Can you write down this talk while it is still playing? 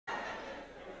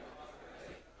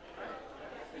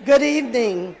Good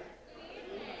evening.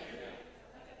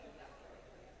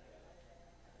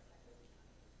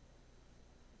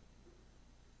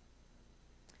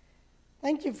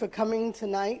 Thank you for coming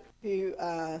tonight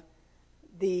to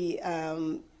the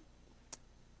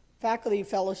Faculty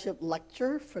Fellowship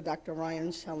Lecture for Dr.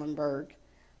 Ryan Schellenberg.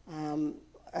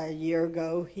 A year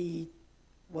ago, he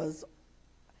was,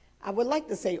 I would like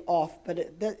to say off,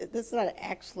 but that's not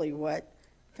actually what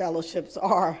fellowships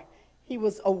are. He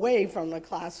was away from the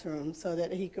classroom so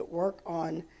that he could work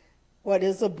on what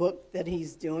is a book that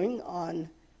he's doing on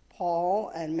Paul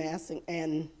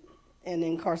and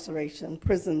incarceration,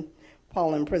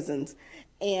 Paul in prisons.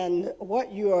 And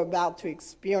what you are about to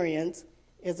experience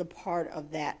is a part of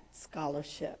that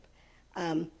scholarship.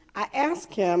 I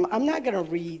asked him, I'm not going to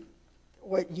read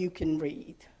what you can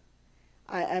read.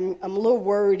 I'm a little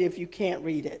worried if you can't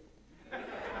read it.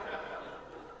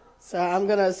 So I'm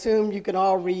going to assume you can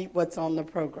all read what's on the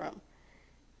program.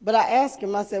 But I asked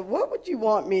him, I said, what would you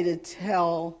want me to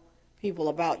tell people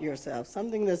about yourself?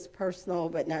 Something that's personal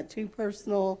but not too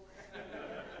personal.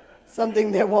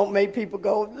 Something that won't make people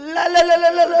go, la, la, la, la,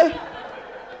 la,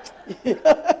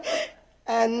 la.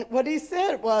 And what he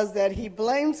said was that he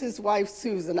blames his wife,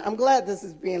 Susan. I'm glad this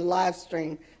is being live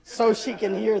streamed so she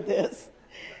can hear this.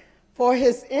 For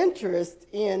his interest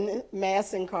in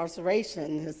mass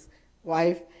incarceration. His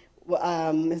wife,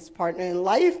 his partner in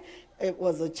life, it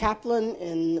was a chaplain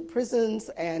in prisons,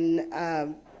 and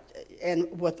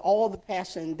with all the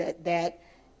passion that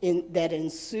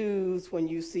ensues when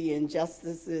you see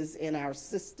injustices in our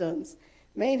systems,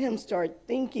 made him start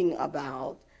thinking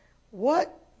about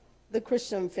what the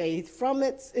Christian faith, from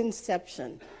its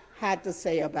inception, had to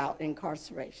say about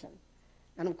incarceration.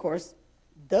 And of course,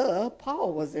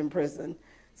 Paul was in prison.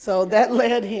 So that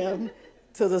led him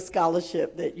to the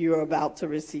scholarship that you're about to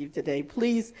receive today.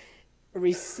 Please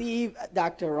receive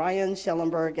Dr. Ryan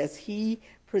Schellenberg as he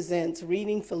presents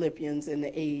Reading Philippians in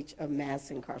the Age of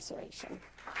Mass Incarceration.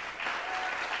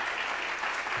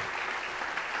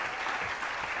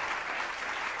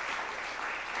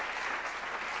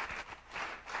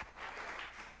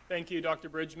 Thank you, Dr.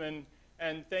 Bridgman,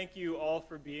 and thank you all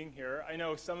for being here. I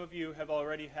know some of you have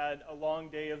already had a long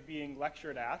day of being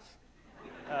lectured at.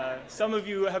 Some of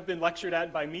you have been lectured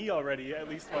at by me already, at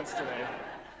least once today.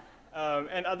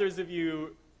 And others of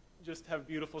you just have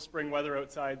beautiful spring weather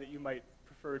outside that you might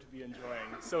prefer to be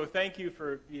enjoying. So thank you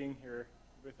for being here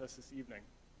with us this evening.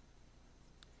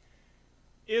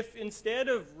 If instead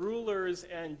of rulers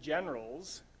and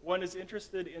generals, one is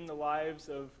interested in the lives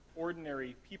of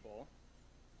ordinary people,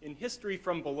 in history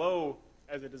from below,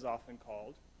 as it is often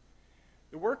called,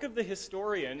 the work of the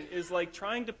historian is like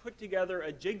trying to put together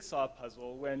a jigsaw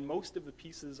puzzle when most of the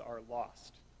pieces are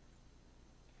lost.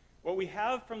 What we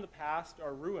have from the past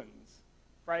are ruins,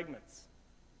 fragments,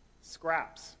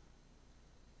 scraps.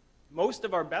 Most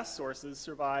of our best sources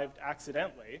survived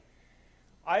accidentally,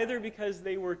 either because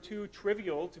they were too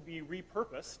trivial to be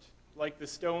repurposed, like the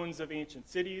stones of ancient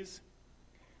cities,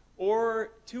 or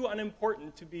too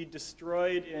unimportant to be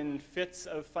destroyed in fits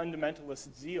of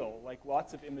fundamentalist zeal, like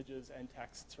lots of images and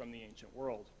texts from the ancient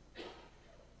world.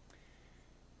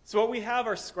 So what we have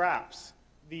are scraps,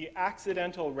 the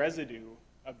accidental residue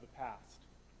of the past.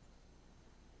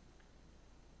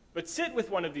 But sit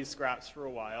with one of these scraps for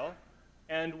a while,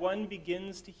 and one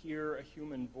begins to hear a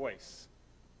human voice,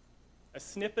 a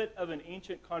snippet of an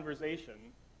ancient conversation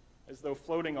as though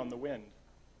floating on the wind.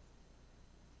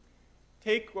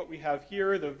 Take what we have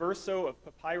here, the verso of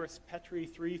Papyrus Petri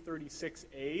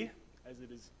 336a, as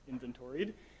it is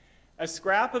inventoried, a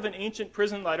scrap of an ancient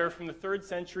prison letter from the 3rd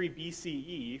century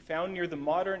BCE found near the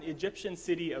modern Egyptian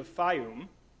city of Fayum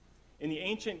in the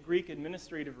ancient Greek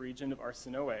administrative region of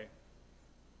Arsinoe.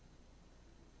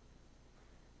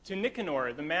 To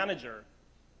Nicanor, the manager,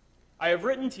 I have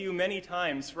written to you many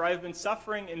times, for I have been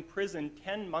suffering in prison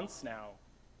 10 months now,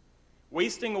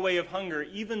 wasting away of hunger,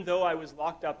 even though I was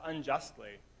locked up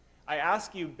unjustly. I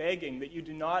ask you, begging, that you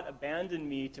do not abandon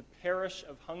me to perish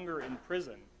of hunger in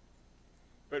prison,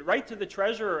 but write to the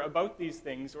treasurer about these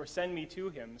things, or send me to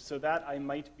him, so that I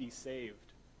might be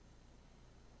saved.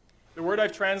 The word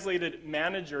I've translated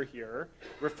manager here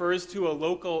refers to a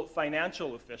local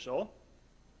financial official.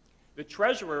 The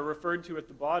treasurer, referred to at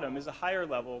the bottom, is a higher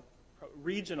level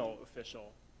regional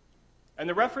official. And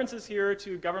the references here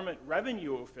to government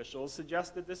revenue officials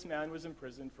suggest that this man was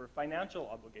imprisoned for financial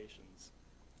obligations,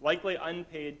 likely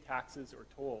unpaid taxes or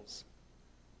tolls.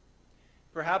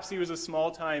 Perhaps he was a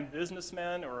small-time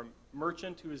businessman or a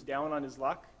merchant who was down on his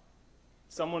luck,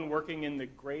 someone working in the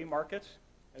gray market,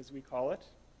 as we call it,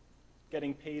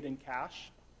 getting paid in cash.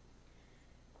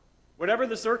 Whatever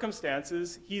the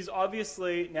circumstances, he's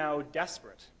obviously now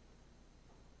desperate.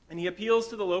 And he appeals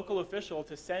to the local official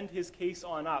to send his case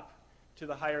on up to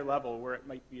the higher level where it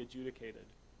might be adjudicated.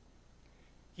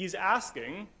 He's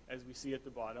asking, as we see at the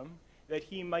bottom, that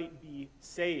he might be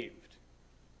saved.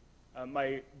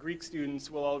 My Greek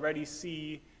students will already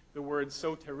see the word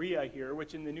soteria here,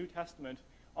 which in the New Testament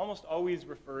almost always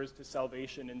refers to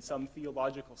salvation in some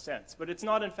theological sense. But it's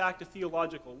not, in fact, a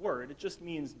theological word. It just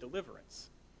means deliverance.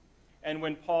 And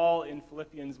when Paul in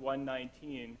Philippians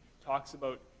 1:19 talks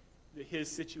about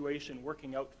his situation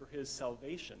working out for his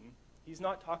salvation, he's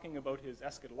not talking about his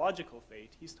eschatological fate.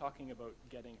 He's talking about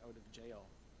getting out of jail.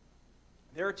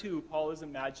 There, too, Paul is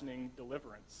imagining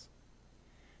deliverance.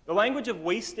 The language of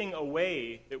wasting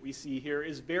away that we see here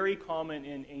is very common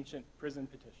in ancient prison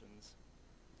petitions.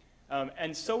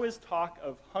 And so is talk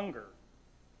of hunger.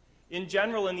 In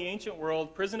general, in the ancient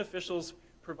world, prison officials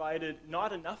provided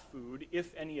not enough food,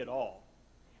 if any at all.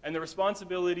 And the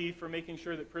responsibility for making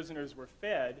sure that prisoners were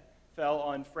fed fell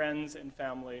on friends and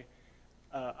family,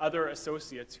 other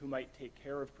associates who might take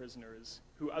care of prisoners,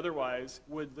 who otherwise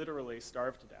would literally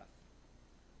starve to death.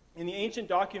 In the ancient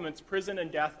documents, prison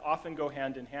and death often go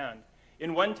hand in hand.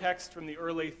 In one text from the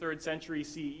early 3rd century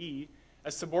CE,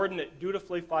 a subordinate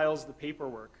dutifully files the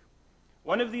paperwork.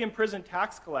 One of the imprisoned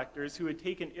tax collectors who had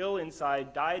taken ill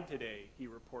inside died today, he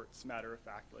reports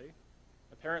matter-of-factly.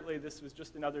 Apparently, this was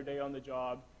just another day on the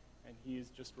job, and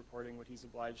he's just reporting what he's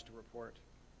obliged to report.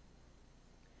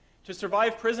 To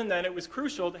survive prison, then, it was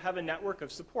crucial to have a network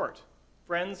of support,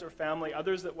 friends or family,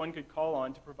 others that one could call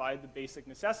on to provide the basic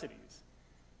necessities,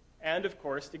 and, of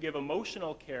course, to give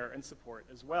emotional care and support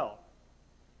as well.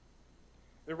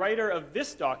 The writer of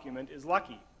this document is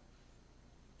lucky.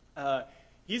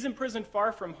 He's imprisoned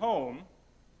far from home,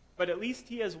 but at least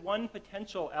he has one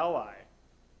potential ally,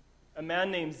 a man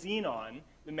named Zenon,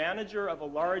 the manager of a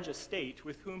large estate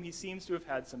with whom he seems to have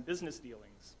had some business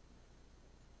dealings.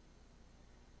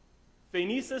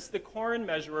 Phanesis the corn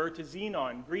measurer to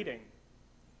Zenon, greeting.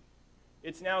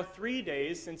 It's now 3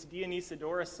 days since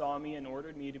Dionysiodorus saw me and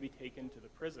ordered me to be taken to the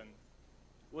prison.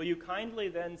 Will you kindly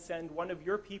then send one of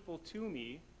your people to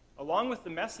me, along with the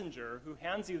messenger who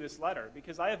hands you this letter,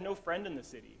 because I have no friend in the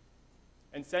city,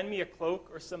 and send me a cloak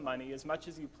or some money, as much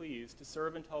as you please, to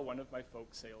serve until one of my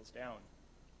folks sails down.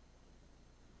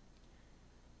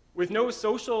 With no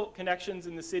social connections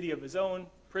in the city of his own,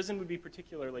 prison would be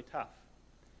particularly tough.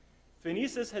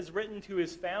 Phanesis has written to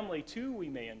his family too, we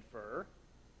may infer,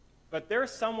 but they're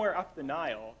somewhere up the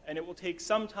Nile, and it will take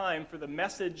some time for the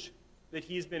message that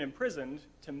he's been imprisoned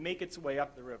to make its way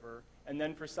up the river, and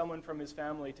then for someone from his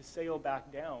family to sail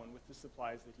back down with the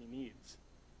supplies that he needs.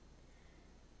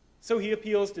 So he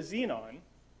appeals to Zenon,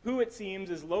 who it seems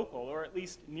is local, or at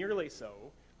least nearly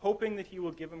so, hoping that he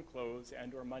will give him clothes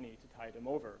and or money to tide him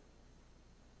over.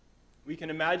 We can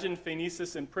imagine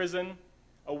Phanesis in prison,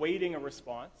 awaiting a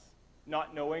response,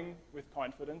 not knowing with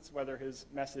confidence whether his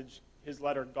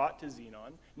letter got to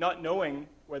Zenon, not knowing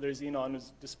whether Zenon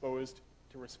was disposed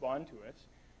to respond to it,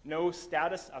 no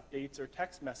status updates or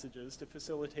text messages to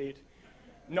facilitate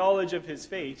knowledge of his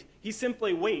fate. He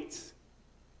simply waits,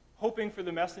 hoping for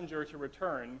the messenger to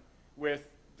return with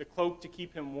the cloak to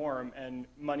keep him warm and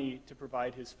money to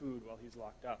provide his food while he's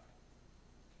locked up.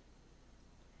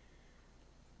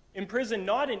 Imprisoned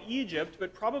not in Egypt,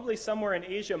 but probably somewhere in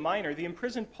Asia Minor, the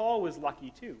imprisoned Paul was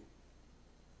lucky too.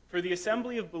 For the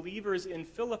assembly of believers in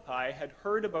Philippi had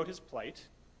heard about his plight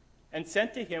and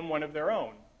sent to him one of their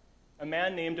own, a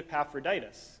man named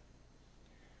Epaphroditus,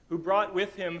 who brought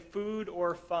with him food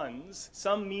or funds,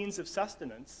 some means of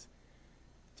sustenance,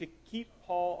 to keep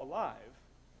Paul alive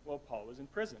while Paul was in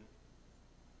prison.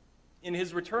 In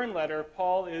his return letter,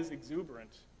 Paul is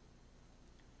exuberant.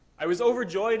 I was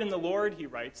overjoyed in the Lord, he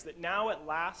writes, that now at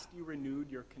last you renewed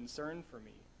your concern for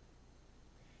me.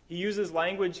 He uses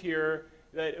language here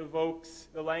that evokes,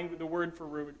 the word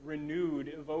for renewed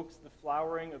evokes the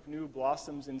flowering of new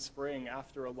blossoms in spring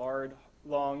after a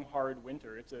long, hard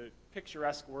winter. It's a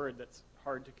picturesque word that's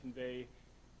hard to convey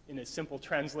in a simple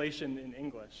translation in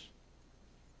English.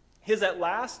 His at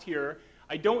last here,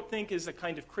 I don't think is a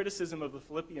kind of criticism of the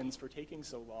Philippians for taking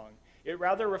so long. It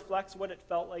rather reflects what it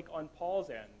felt like on Paul's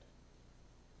end.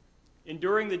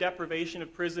 Enduring the deprivation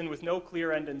of prison with no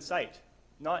clear end in sight,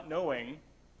 not knowing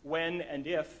when and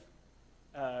if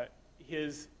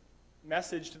his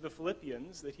message to the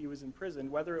Philippians that he was in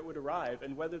prison, whether it would arrive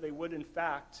and whether they would in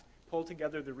fact pull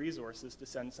together the resources to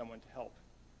send someone to help.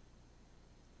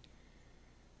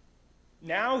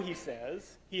 Now, he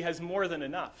says, he has more than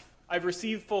enough. I've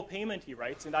received full payment, he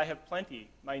writes, and I have plenty.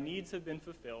 My needs have been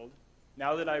fulfilled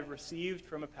now that I've received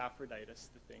from Epaphroditus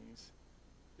the things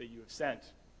that you have sent.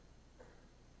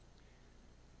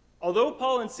 Although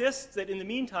Paul insists that in the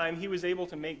meantime he was able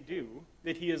to make do,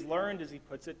 that he has learned, as he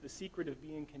puts it, the secret of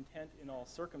being content in all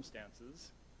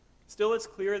circumstances, still it's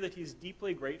clear that he's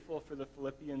deeply grateful for the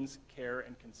Philippians' care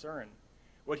and concern,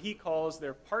 what he calls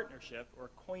their partnership, or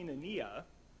koinonia,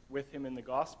 with him in the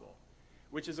gospel,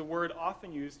 which is a word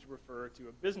often used to refer to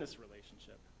a business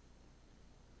relationship.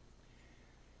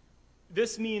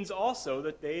 This means also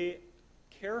that they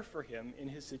care for him in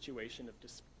his situation of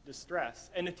distress.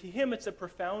 And to him, it's a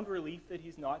profound relief that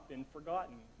he's not been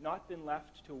forgotten, not been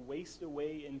left to waste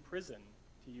away in prison,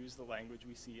 to use the language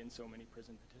we see in so many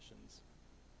prison petitions.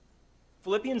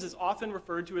 Philippians is often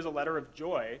referred to as a letter of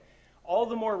joy, all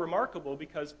the more remarkable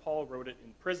because Paul wrote it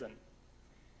in prison.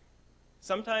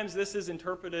 Sometimes this is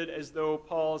interpreted as though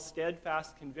Paul's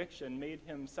steadfast conviction made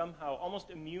him somehow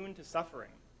almost immune to suffering,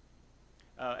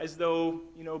 as though,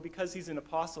 because he's an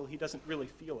apostle, he doesn't really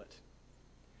feel it.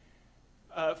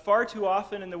 Far too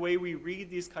often in the way we read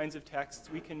these kinds of texts,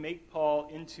 we can make Paul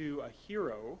into a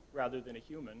hero rather than a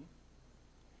human,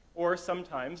 or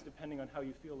sometimes, depending on how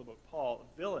you feel about Paul,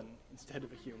 a villain instead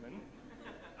of a human.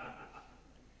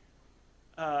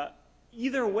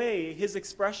 Either way, his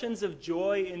expressions of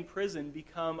joy in prison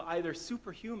become either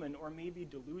superhuman or maybe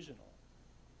delusional.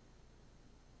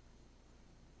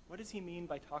 What does he mean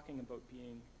by talking about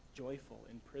being joyful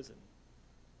in prison?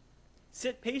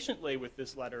 Sit patiently with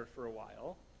this letter for a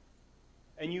while,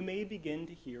 and you may begin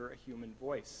to hear a human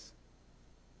voice.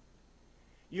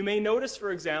 You may notice,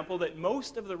 for example, that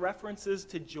most of the references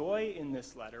to joy in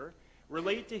this letter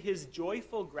relate to his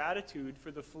joyful gratitude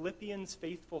for the Philippians'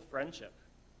 faithful friendship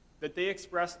that they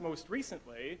expressed most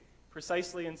recently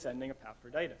precisely in sending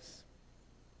Epaphroditus.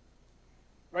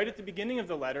 Right at the beginning of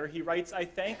the letter, he writes, "I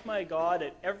thank my God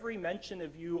at every mention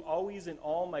of you, always in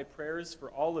all my prayers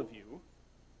for all of you."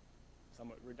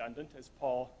 Somewhat redundant, as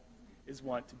Paul is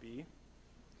wont to be.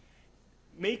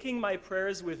 "Making my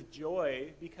prayers with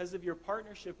joy because of your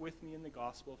partnership with me in the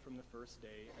gospel from the first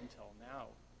day until now.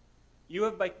 You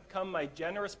have become my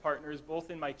generous partners both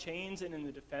in my chains and in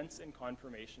the defense and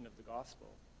confirmation of the gospel."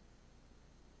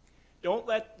 Don't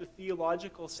let the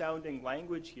theological sounding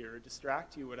language here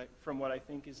distract you from what I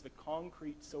think is the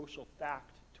concrete social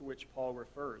fact to which Paul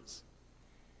refers.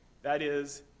 That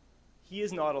is, he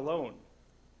is not alone.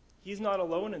 He's not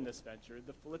alone in this venture.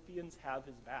 The Philippians have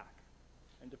his back.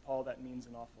 And to Paul, that means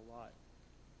an awful lot.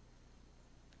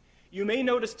 You may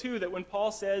notice, too, that when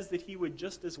Paul says that he would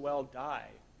just as well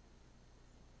die,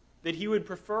 that he would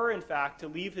prefer, in fact, to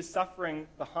leave his suffering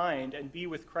behind and be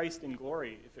with Christ in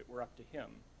glory if it were up to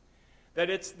him, that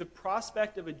it's the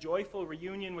prospect of a joyful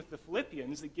reunion with the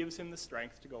Philippians that gives him the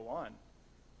strength to go on.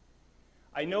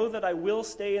 "I know that I will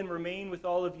stay and remain with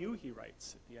all of you," he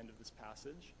writes at the end of this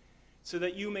passage, "so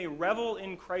that you may revel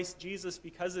in Christ Jesus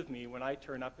because of me when I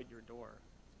turn up at your door."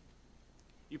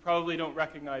 You probably don't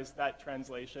recognize that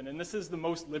translation, and this is the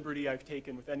most liberty I've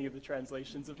taken with any of the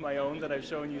translations of my own that I've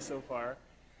shown you so far.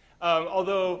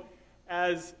 Although,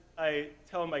 as I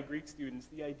tell my Greek students,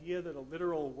 the idea that a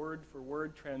literal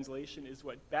word-for-word translation is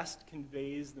what best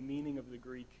conveys the meaning of the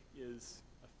Greek is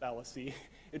a fallacy.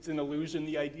 It's an illusion.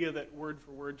 The idea that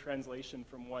word-for-word translation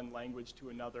from one language to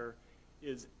another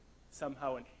is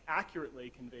somehow and accurately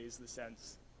conveys the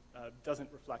sense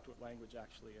doesn't reflect what language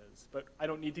actually is. But I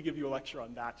don't need to give you a lecture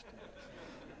on that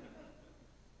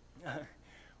tonight.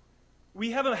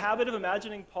 We have a habit of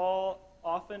imagining Paul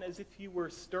often as if he were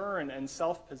stern and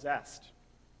self-possessed,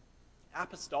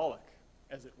 apostolic,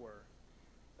 as it were.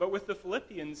 But with the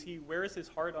Philippians, he wears his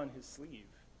heart on his sleeve.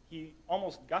 He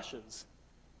almost gushes,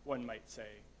 one might say.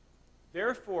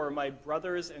 "Therefore, my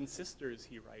brothers and sisters,"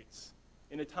 he writes,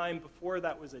 in a time before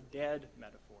that was a dead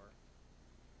metaphor.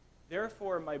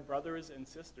 "Therefore, my brothers and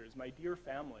sisters, my dear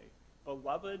family,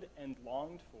 beloved and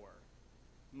longed for,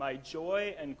 my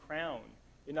joy and crown,"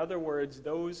 in other words,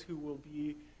 those who will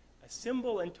be a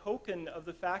symbol and token of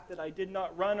the fact that I did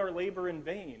not run or labor in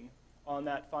vain on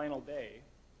that final day,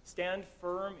 "stand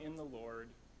firm in the Lord,"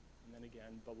 and then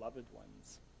again, "beloved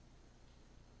ones."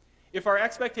 If our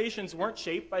expectations weren't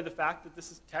shaped by the fact that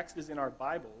this text is in our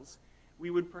Bibles, we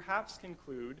would perhaps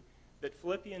conclude that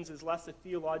Philippians is less a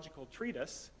theological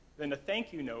treatise than a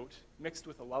thank you note mixed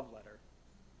with a love letter.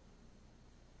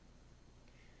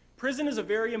 Prison is a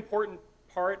very important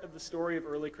part of the story of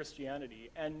early Christianity,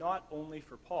 and not only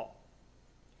for Paul.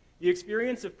 The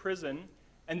experience of prison,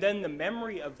 and then the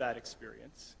memory of that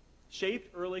experience,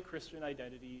 shaped early Christian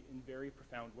identity in very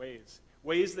profound ways,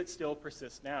 ways that still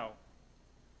persist now.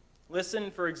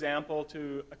 Listen, for example,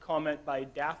 to a comment by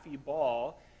Daffy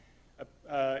Ball,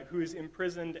 who is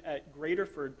imprisoned at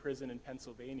Graterford Prison in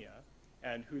Pennsylvania,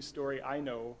 and whose story I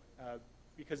know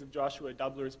because of Joshua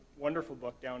Dubler's wonderful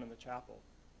book, Down in the Chapel.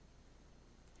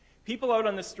 People out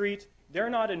on the street, they're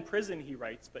not in prison, he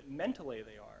writes, but mentally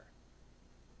they are.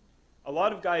 A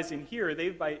lot of guys in here,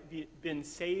 they've been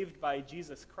saved by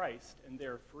Jesus Christ, and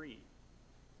they're free.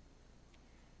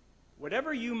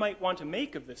 Whatever you might want to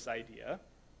make of this idea,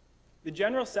 the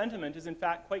general sentiment is in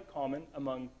fact quite common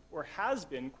among, or has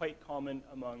been quite common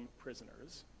among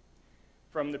prisoners,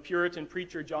 from the Puritan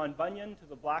preacher John Bunyan to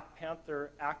the Black Panther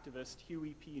activist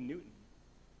Huey P. Newton.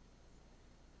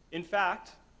 In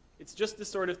fact, it's just the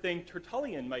sort of thing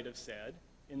Tertullian might have said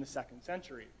in the 2nd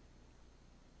century.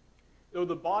 Though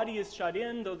the body is shut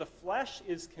in, though the flesh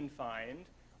is confined,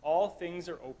 all things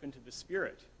are open to the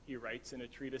spirit, he writes in a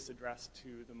treatise addressed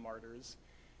to the martyrs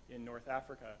in North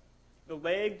Africa. The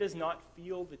leg does not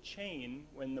feel the chain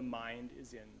when the mind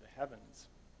is in the heavens.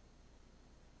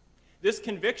 This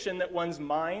conviction that one's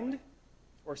mind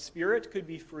or spirit could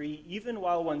be free even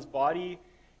while one's body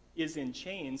is in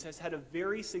chains has had a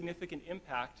very significant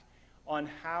impact on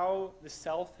how the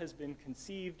self has been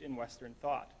conceived in Western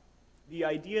thought. The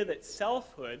idea that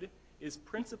selfhood is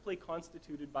principally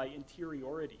constituted by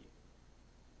interiority.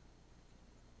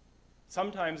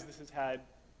 Sometimes this has had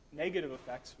negative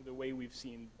effects for the way we've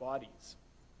seen bodies.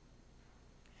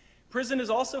 Prison has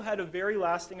also had a very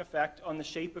lasting effect on the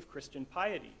shape of Christian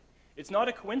piety. It's not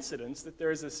a coincidence that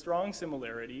there is a strong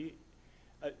similarity,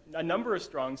 a number of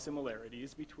strong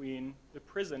similarities between the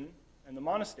prison and the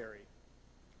monastery.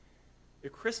 The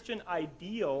Christian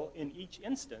ideal in each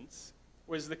instance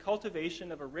was the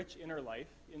cultivation of a rich inner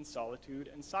life in solitude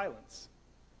and silence.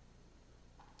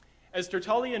 As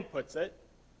Tertullian puts it,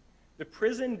 the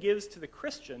prison gives to the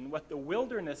Christian what the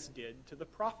wilderness did to the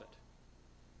prophet.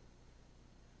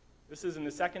 This is in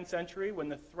the 2nd century when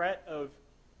the threat of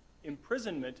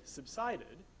imprisonment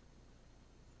subsided.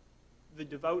 The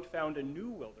devout found a new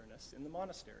wilderness in the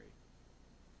monastery.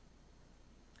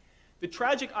 The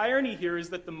tragic irony here is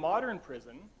that the modern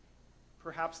prison,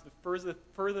 perhaps the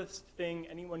furthest thing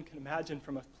anyone can imagine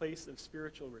from a place of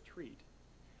spiritual retreat,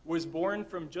 was born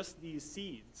from just these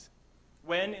seeds,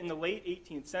 when in the late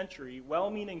 18th century,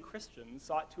 well-meaning Christians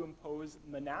sought to impose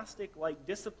monastic-like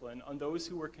discipline on those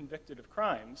who were convicted of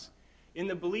crimes, in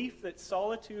the belief that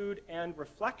solitude and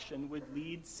reflection would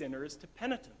lead sinners to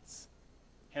penitence,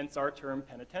 hence our term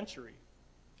penitentiary.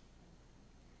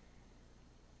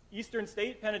 Eastern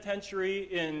State Penitentiary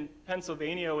in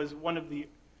Pennsylvania was one of the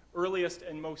earliest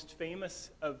and most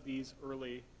famous of these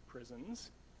early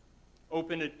prisons,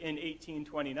 opened in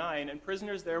 1829, and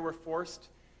prisoners there were forced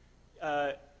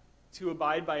to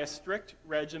abide by a strict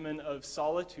regimen of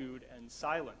solitude and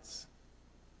silence.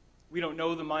 We don't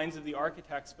know the minds of the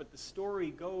architects, but the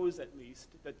story goes, at least,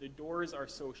 that the doors are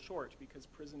so short because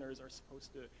prisoners are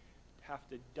supposed to have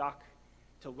to duck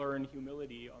to learn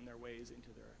humility on their ways into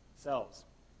their cells.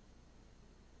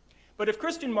 But if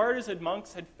Christian martyrs and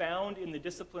monks had found in the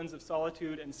disciplines of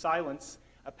solitude and silence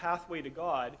a pathway to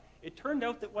God, it turned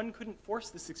out that one couldn't force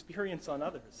this experience on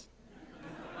others.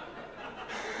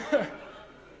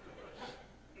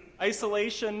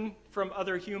 Isolation from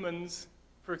other humans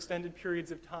for extended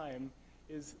periods of time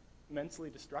is immensely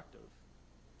destructive.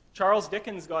 Charles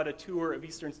Dickens got a tour of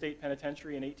Eastern State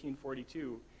Penitentiary in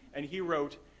 1842, and he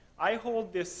wrote, "I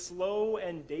hold this slow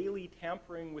and daily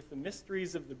tampering with the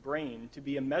mysteries of the brain to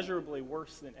be immeasurably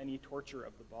worse than any torture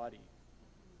of the body."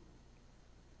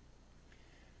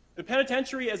 The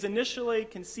penitentiary, as initially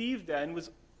conceived then, was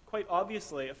quite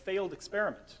obviously a failed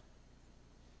experiment.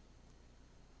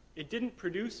 It didn't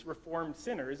produce reformed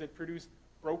sinners, it produced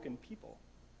broken people.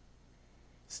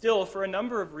 Still, for a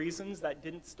number of reasons, that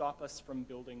didn't stop us from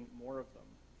building more of them.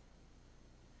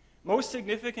 Most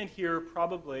significant here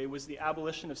probably was the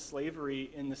abolition of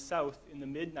slavery in the South in the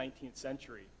mid-19th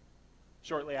century,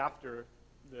 shortly after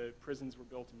the prisons were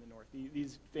built in the North.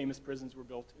 These famous prisons were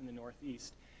built in the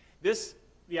Northeast.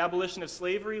 The abolition of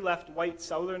slavery left white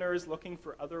Southerners looking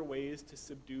for other ways to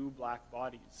subdue black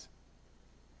bodies.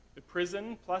 The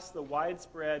prison, plus the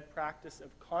widespread practice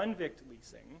of convict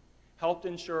leasing, helped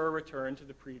ensure a return to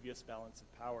the previous balance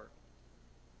of power.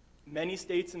 Many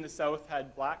states in the South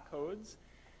had black codes,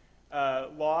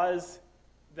 laws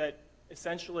that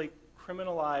essentially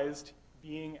criminalized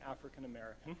being African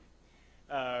American.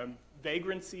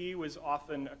 Vagrancy was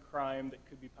often a crime that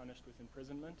could be punished with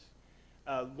imprisonment.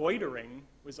 Loitering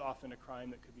was often a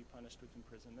crime that could be punished with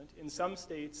imprisonment. In some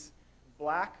states,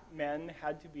 black men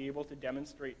had to be able to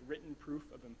demonstrate written proof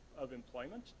of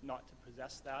employment. Not to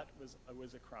possess that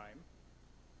was a crime.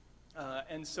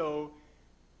 And so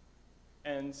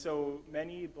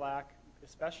many black,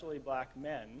 especially black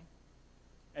men,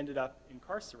 ended up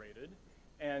incarcerated,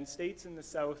 and states in the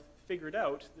South figured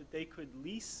out that they could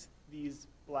lease these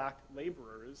black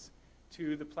laborers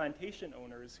to the plantation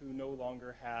owners who no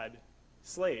longer had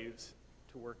slaves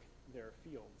to work their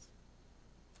fields.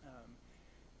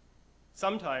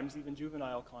 Sometimes even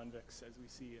juvenile convicts, as we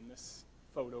see in this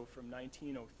photo from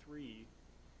 1903,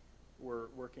 were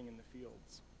working in the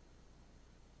fields.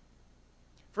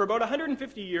 For about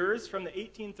 150 years, from the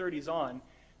 1830s on,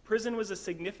 prison was a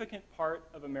significant part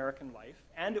of American life,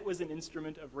 and it was an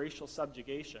instrument of racial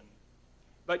subjugation.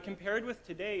 But compared with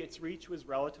today, its reach was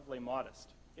relatively modest.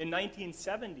 In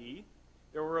 1970,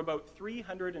 there were about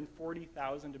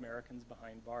 340,000 Americans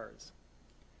behind bars.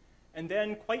 And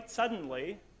then, quite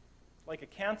suddenly, like a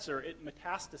cancer, it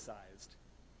metastasized,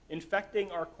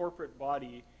 infecting our corporate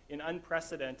body in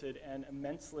unprecedented and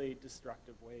immensely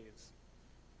destructive ways.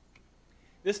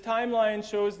 This timeline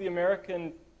shows the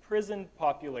American prison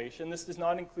population. This does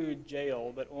not include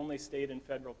jail, but only state and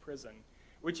federal prison,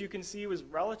 which you can see was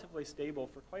relatively stable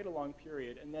for quite a long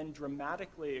period and then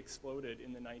dramatically exploded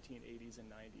in the 1980s and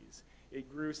 90s.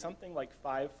 It grew something like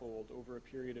fivefold over a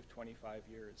period of 25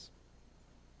 years.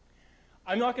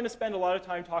 I'm not going to spend a lot of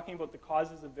time talking about the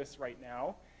causes of this right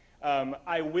now.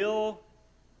 I will,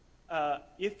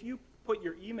 if you put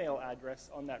your email address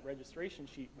on that registration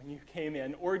sheet when you came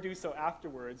in, or do so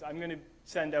afterwards, I'm going to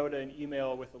send out an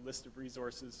email with a list of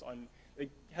resources on,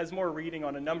 it has more reading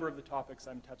on a number of the topics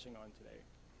I'm touching on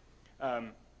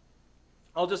today.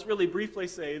 I'll just really briefly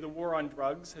say the war on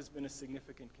drugs has been a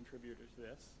significant contributor to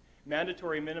this.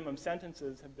 Mandatory minimum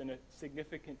sentences have been a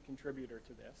significant contributor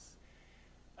to this.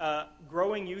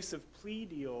 Growing use of plea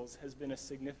deals has been a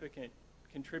significant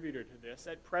contributor to this.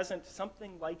 At present,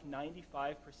 something like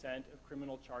 95% of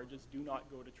criminal charges do not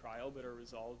go to trial but are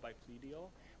resolved by plea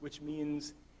deal, which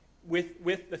means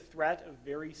with the threat of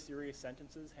very serious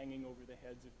sentences hanging over the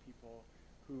heads of people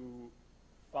who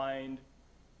find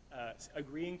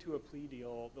agreeing to a plea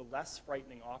deal the less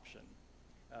frightening option,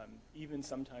 even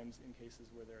sometimes in cases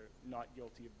where they're not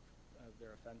guilty of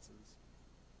their offenses.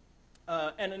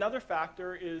 And another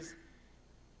factor is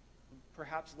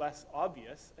perhaps less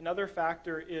obvious. Another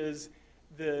factor is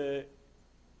the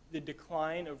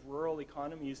decline of rural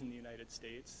economies in the United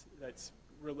States that's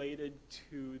related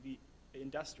to the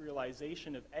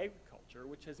industrialization of agriculture,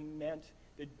 which has meant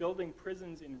that building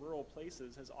prisons in rural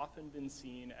places has often been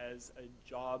seen as a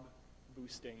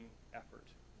job-boosting effort.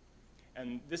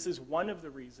 And this is one of the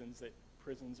reasons that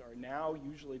prisons are now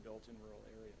usually built in rural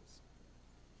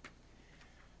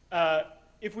areas.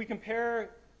 If we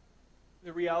compare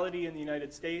the reality in the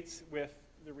United States with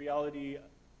the reality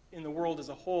in the world as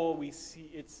a whole, we see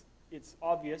it's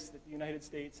obvious that the United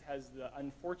States has the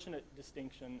unfortunate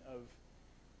distinction of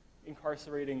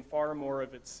incarcerating far more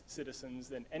of its citizens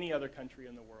than any other country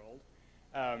in the world.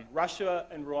 Russia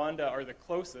and Rwanda are the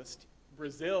closest.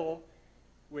 Brazil,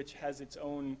 which has its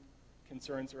own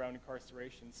concerns around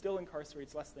incarceration, still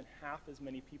incarcerates less than half as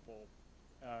many people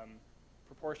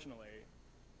proportionally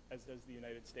as does the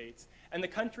United States. And the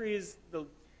countries,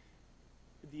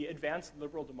 the advanced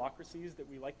liberal democracies that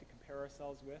we like to compare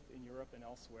ourselves with in Europe and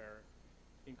elsewhere,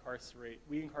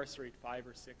 we incarcerate 5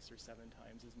 or 6 or 7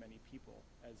 times as many people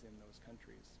as in those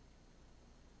countries.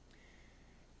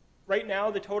 Right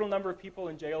now, the total number of people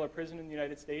in jail or prison in the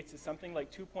United States is something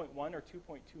like 2.1 or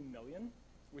 2.2 million,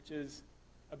 which is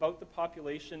about the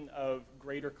population of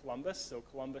Greater Columbus, so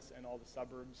Columbus and all the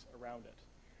suburbs around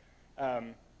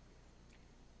it,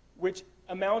 which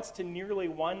amounts to nearly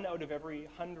 1 out of every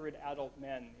 100 adult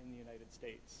men in the United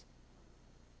States.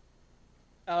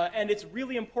 And it's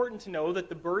really important to know that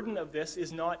the burden of this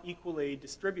is not equally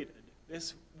distributed.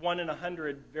 This 1 in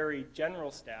 100 very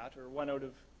general stat, or 1 out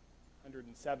of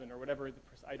 107, or whatever,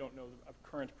 I don't know a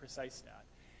current precise stat,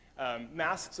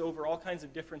 masks over all kinds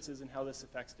of differences in how this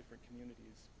affects different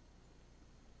communities.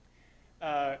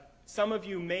 Some of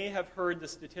you may have heard the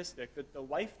statistic that the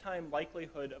lifetime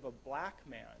likelihood of a black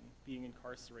man being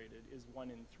incarcerated is 1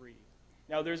 in 3.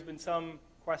 Now, there's been some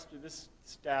question, this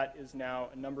stat is now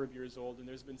a number of years old, and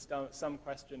there's been some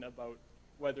question about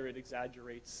whether it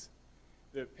exaggerates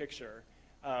the picture.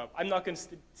 I'm not going to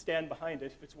stand behind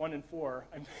it. If it's 1 in 4,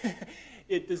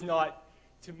 it does not,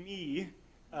 to me,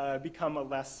 become a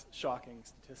less shocking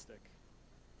statistic.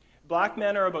 Black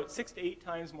men are about 6 to 8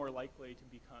 times more likely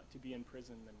to be in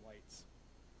prison than whites.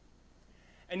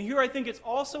 And here I think it's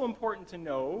also important to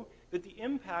know that the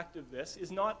impact of this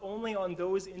is not only on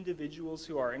those individuals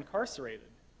who are incarcerated.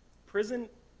 Prison,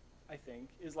 I think,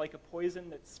 is like a poison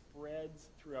that spreads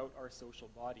throughout our social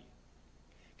body.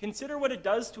 Consider what it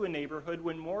does to a neighborhood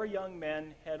when more young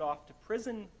men head off to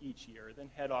prison each year than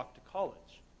head off to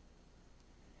college.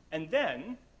 And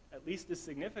then, at least as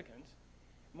significant,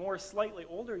 more slightly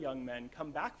older young men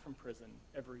come back from prison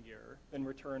every year than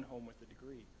return home with a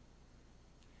degree.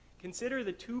 consider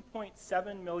the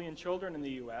 2.7 million children in the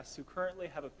U.S. who currently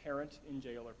have a parent in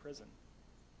jail or prison,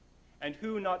 and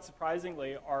who, not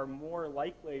surprisingly, are more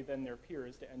likely than their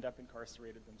peers to end up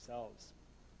incarcerated themselves.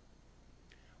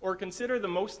 Or consider the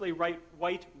mostly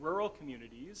white rural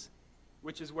communities,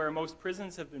 which is where most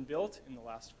prisons have been built in the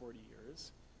last 40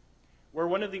 years, where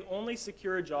one of the only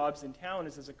secure jobs in town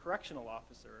is as a correctional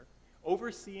officer,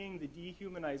 overseeing the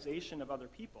dehumanization of other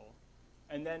people,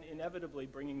 and then inevitably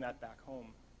bringing that back home.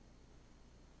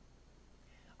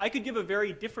 I could give a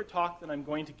very different talk than I'm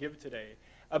going to give today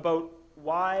about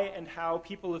why and how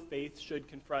people of faith should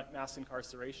confront mass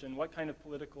incarceration, what kind of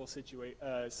political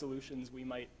solutions we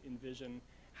might envision,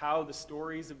 how the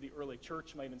stories of the early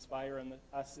church might inspire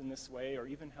us in this way, or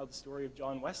even how the story of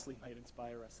John Wesley might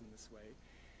inspire us in this way.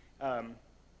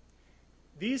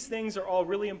 These things are all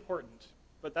really important,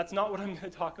 but that's not what I'm going to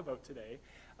talk about today.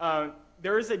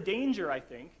 There is a danger, I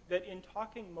think, that in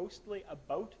talking mostly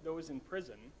about those in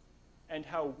prison and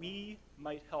how we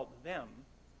might help them,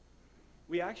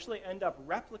 we actually end up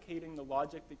replicating the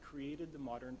logic that created the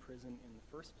modern prison in the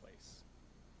first place.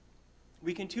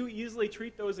 We can too easily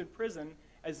treat those in prison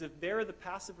as if they're the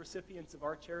passive recipients of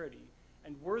our charity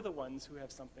and we're the ones who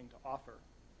have something to offer.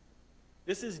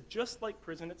 This is just like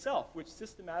prison itself, which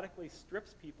systematically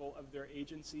strips people of their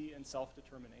agency and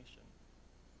self-determination.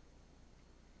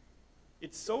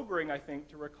 It's sobering, I think,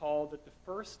 to recall that the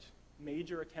first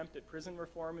major attempt at prison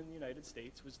reform in the United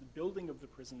States was the building of the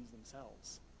prisons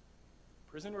themselves.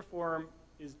 Prison reform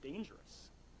is dangerous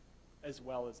as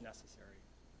well as necessary.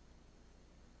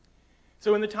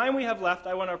 So in the time we have left,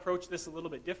 I want to approach this a little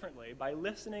bit differently by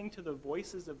listening to the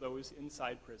voices of those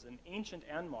inside prison, ancient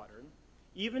and modern,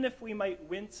 even if we might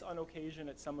wince on occasion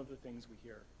at some of the things we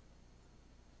hear.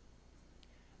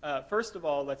 First of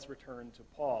all, let's return to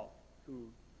Paul, who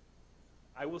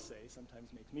I will say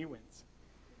sometimes makes me wince.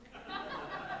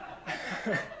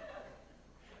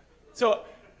 So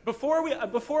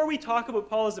before we talk about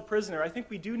Paul as a prisoner, I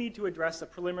think we do need to address a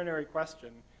preliminary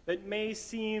question that may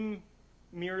seem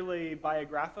merely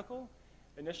biographical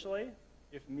initially,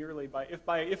 if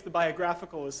the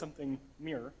biographical is something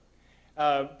mere,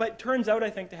 but turns out, I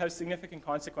think, to have significant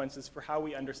consequences for how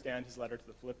we understand his letter to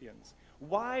the Philippians.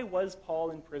 Why was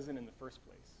Paul in prison in the first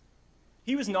place?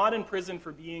 He was not in prison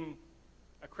for being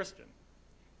a Christian,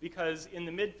 because in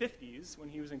the mid-50s, when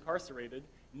he was incarcerated,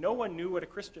 no one knew what a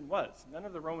Christian was. None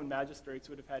of the Roman magistrates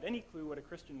would have had any clue what a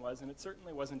Christian was, and it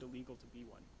certainly wasn't illegal to be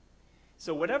one.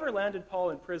 So whatever landed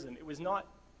Paul in prison, it was not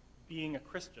being a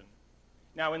Christian.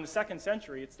 Now, in the 2nd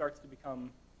century, it starts to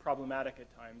become problematic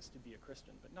at times to be a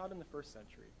Christian, but not in the 1st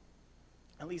century,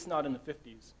 at least not in the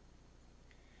 50s.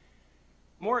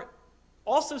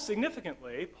 Also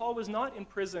significantly, Paul was not in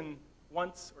prison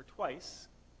once or twice,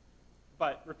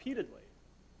 but repeatedly.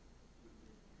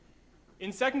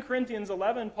 In 2 Corinthians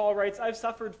 11, Paul writes, "I've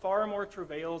suffered far more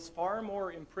travails, far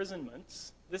more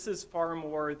imprisonments." This is far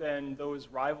more than those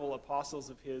rival apostles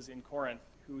of his in Corinth,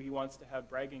 who he wants to have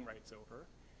bragging rights over.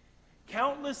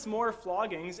 "Countless more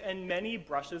floggings and many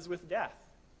brushes with death.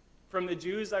 From the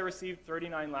Jews I received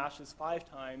 39 lashes 5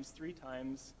 times, 3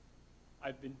 times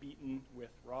I've been beaten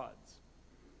with rods."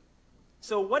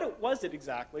 So what was it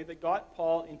exactly that got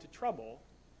Paul into trouble,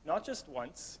 not just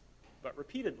once, but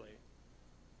repeatedly?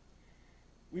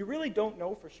 We really don't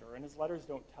know for sure, and his letters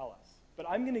don't tell us. But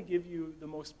I'm going to give you the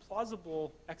most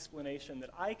plausible explanation that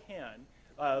I can,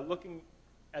 looking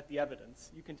at the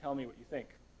evidence. You can tell me what you think.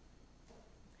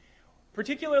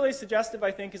 Particularly suggestive,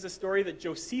 I think, is a story that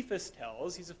Josephus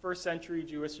tells. He's a 1st century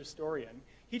Jewish historian.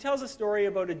 He tells a story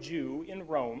about a Jew in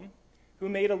Rome who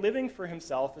made a living for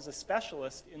himself as a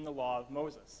specialist in the law of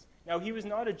Moses. Now, he was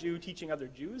not a Jew teaching other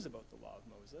Jews about the law of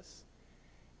Moses.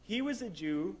 He was a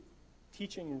Jew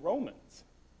teaching Romans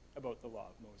about the law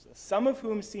of Moses, some of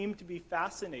whom seemed to be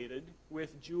fascinated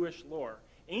with Jewish lore.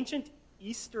 Ancient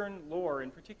Eastern lore, in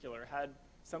particular, had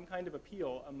some kind of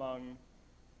appeal among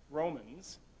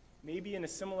Romans, maybe in a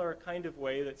similar kind of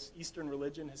way that Eastern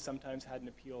religion has sometimes had an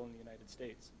appeal in the United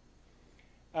States.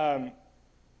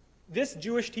 This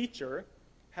Jewish teacher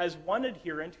has one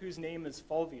adherent whose name is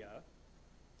Fulvia.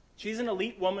 She's an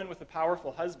elite woman with a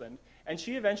powerful husband, and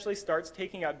she eventually starts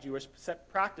taking up Jewish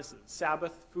practices,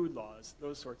 Sabbath, food laws,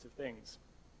 those sorts of things.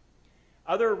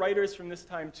 Other writers from this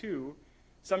time, too,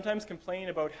 sometimes complain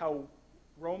about how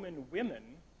Roman women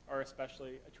are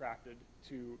especially attracted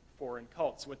to foreign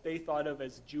cults, what they thought of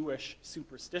as Jewish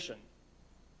superstition.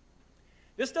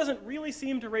 This doesn't really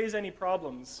seem to raise any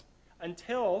problems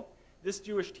until this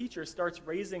Jewish teacher starts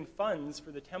raising funds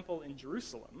for the temple in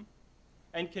Jerusalem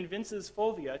and convinces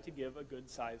Fulvia to give a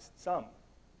good-sized sum.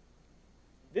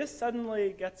 This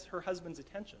suddenly gets her husband's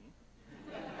attention.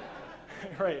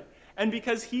 Right. And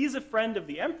because he's a friend of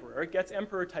the emperor, it gets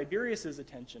Emperor Tiberius's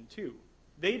attention too.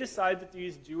 They decide that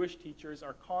these Jewish teachers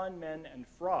are con men and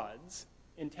frauds,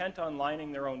 intent on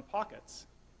lining their own pockets,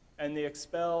 and they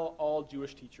expel all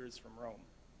Jewish teachers from Rome.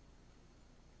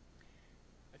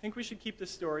 I think we should keep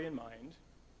this story in mind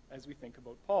as we think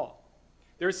about Paul.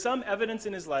 There's some evidence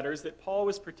in his letters that Paul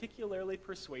was particularly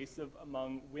persuasive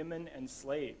among women and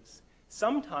slaves,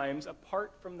 sometimes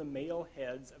apart from the male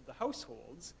heads of the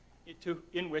households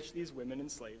in which these women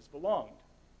and slaves belonged.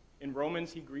 In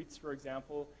Romans, he greets, for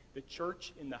example, the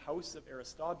church in the house of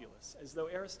Aristobulus, as though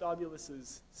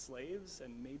Aristobulus' slaves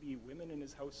and maybe women in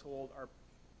his household are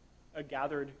a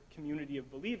gathered community of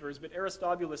believers, but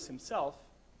Aristobulus himself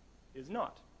is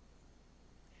not.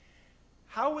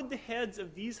 How would the heads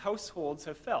of these households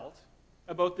have felt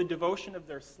about the devotion of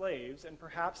their slaves and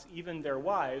perhaps even their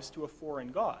wives to a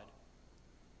foreign god?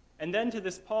 And then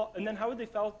how would they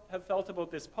have felt about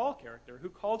this Paul character who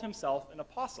called himself an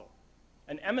apostle,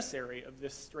 an emissary of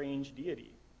this strange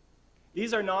deity?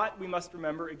 These are not, we must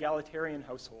remember, egalitarian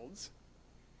households.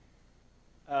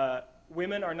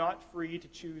 Women are not free to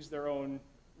choose their own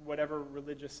whatever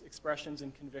religious expressions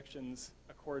and convictions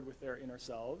accord with their inner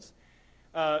selves.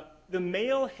 The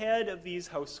male head of these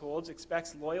households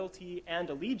expects loyalty and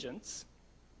allegiance,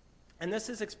 and this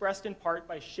is expressed in part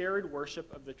by shared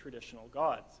worship of the traditional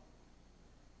gods.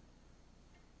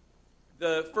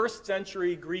 The first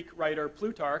century Greek writer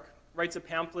Plutarch writes a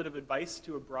pamphlet of advice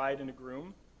to a bride and a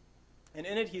groom, and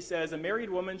in it he says, "A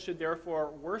married woman should therefore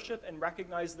worship and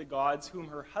recognize the gods whom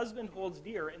her husband holds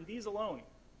dear, and these alone.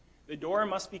 The door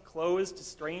must be closed to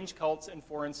strange cults and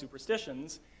foreign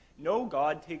superstitions. No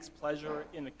god takes pleasure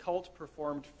in a cult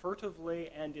performed furtively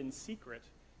and in secret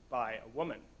by a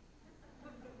woman."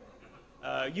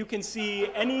 You can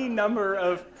see any number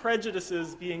of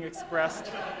prejudices being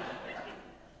expressed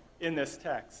in this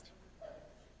text.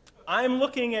 I'm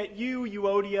looking at you,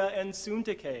 Euodia and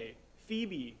Syntyche,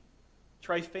 Phoebe,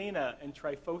 Tryphena, and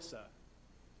Tryphosa.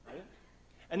 Right?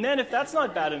 And then, if that's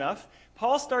not bad enough,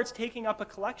 Paul starts taking up a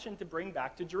collection to bring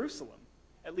back to Jerusalem.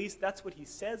 At least that's what he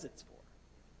says it's for.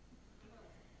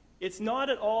 It's not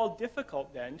at all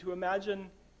difficult, then, to imagine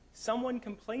someone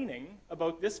complaining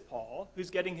about this Paul,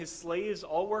 who's getting his slaves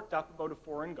all worked up about a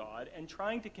foreign god and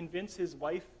trying to convince his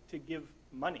wife to give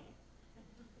money.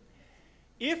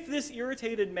 If this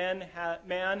irritated man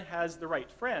has the right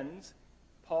friends,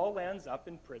 Paul lands up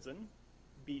in prison,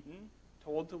 beaten,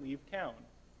 told to leave town.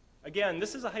 Again,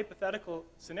 this is a hypothetical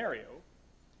scenario.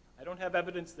 I don't have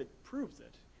evidence that proves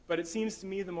it, but it seems to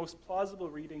me the most plausible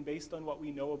reading based on what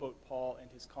we know about Paul and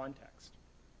his context.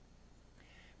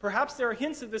 Perhaps there are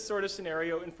hints of this sort of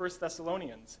scenario in 1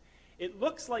 Thessalonians. It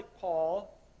looks like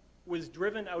Paul was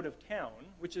driven out of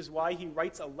town, which is why he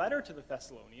writes a letter to the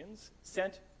Thessalonians,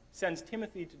 sends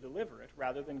Timothy to deliver it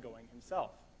rather than going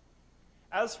himself.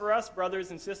 "As for us,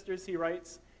 brothers and sisters," he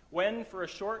writes, "when for a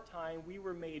short time we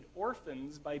were made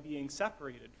orphans by being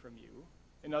separated from you,"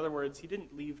 in other words, he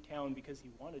didn't leave town because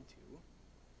he wanted to,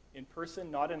 "in person,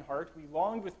 not in heart, we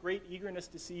longed with great eagerness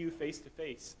to see you face to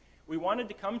face. We wanted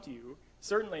to come to you.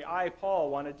 Certainly I,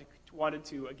 Paul, wanted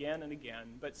to again and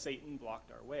again, but Satan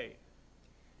blocked our way."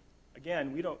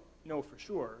 Again, we don't know for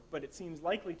sure, but it seems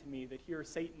likely to me that here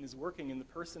Satan is working in the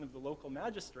person of the local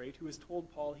magistrate who has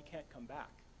told Paul he can't come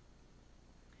back.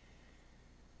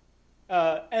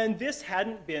 And this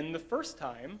hadn't been the first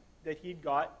time that he'd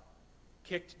got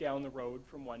kicked down the road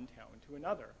from one town to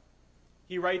another.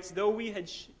 He writes, "Though we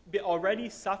had already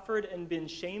suffered and been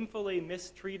shamefully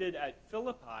mistreated at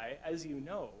Philippi, as you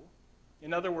know,"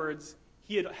 in other words,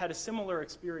 he had had a similar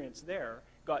experience there,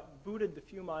 got booted the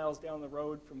few miles down the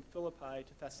road from Philippi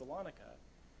to Thessalonica.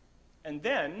 And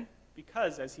then,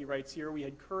 because, as he writes here, we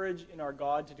had courage in our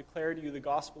God to declare to you the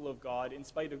gospel of God in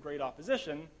spite of great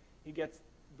opposition, he gets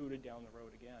booted down the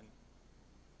road again.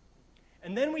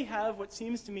 And then we have what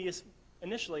seems to me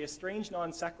initially a strange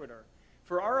non sequitur.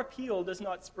 "For our appeal does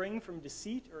not spring from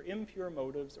deceit or impure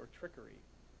motives or trickery."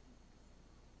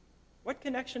 What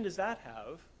connection does that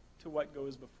have to what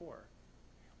goes before?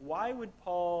 Why would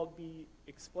Paul be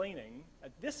explaining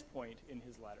at this point in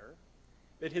his letter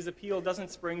that his appeal doesn't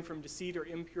spring from deceit or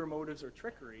impure motives or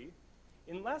trickery,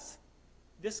 unless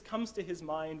this comes to his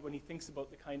mind when he thinks about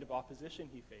the kind of opposition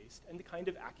he faced and the kind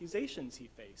of accusations he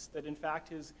faced, that in fact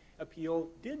his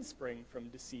appeal did spring from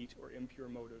deceit or impure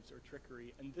motives or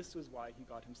trickery, and this was why he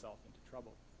got himself into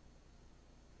trouble.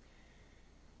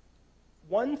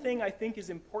 One thing I think is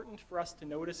important for us to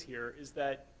notice here is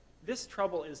that this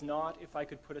trouble is not, if I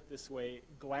could put it this way,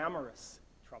 glamorous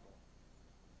trouble.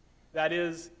 That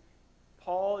is,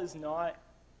 Paul is not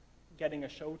getting a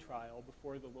show trial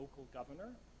before the local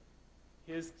governor.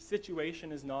 His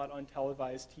situation is not on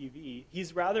televised TV.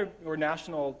 Or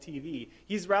national TV.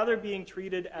 He's rather being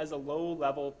treated as a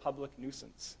low-level public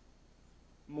nuisance,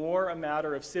 more a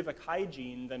matter of civic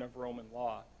hygiene than of Roman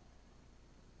law.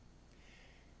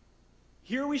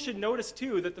 Here we should notice,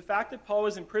 too, that the fact that Paul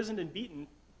was imprisoned and beaten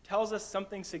tells us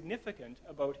something significant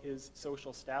about his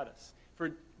social status.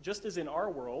 For just as in our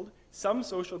world, some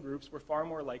social groups were far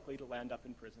more likely to land up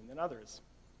in prison than others.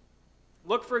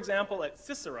 Look, for example, at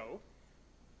Cicero,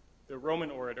 the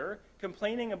Roman orator,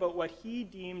 complaining about what he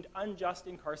deemed unjust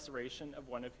incarceration of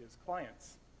one of his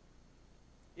clients.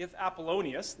 If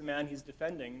Apollonius, the man he's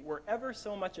defending, were ever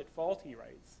so much at fault, he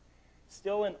writes,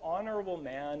 still an honorable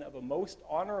man of a most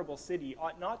honorable city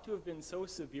ought not to have been so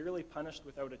severely punished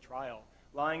without a trial,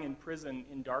 lying in prison,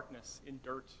 in darkness, in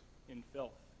dirt, in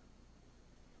filth.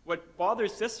 What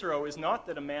bothers Cicero is not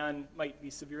that a man might be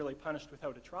severely punished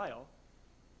without a trial.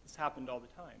 This happened all the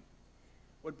time.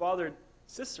 What bothered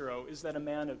Cicero is that a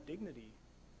man of dignity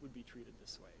would be treated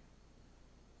this way.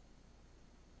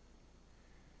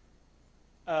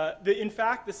 In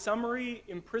fact, the summary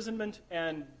imprisonment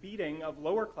and beating of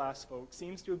lower-class folks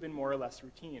seems to have been more or less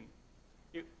routine.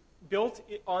 It built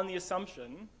on the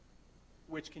assumption,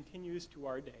 which continues to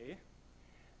our day,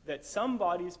 that some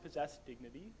bodies possess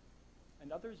dignity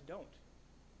and others don't.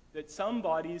 That some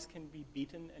bodies can be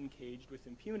beaten and caged with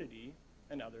impunity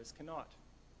and others cannot.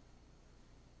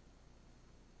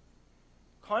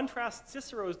 Contrast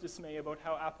Cicero's dismay about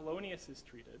how Apollonius is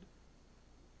treated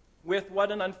with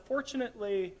what an unfortunate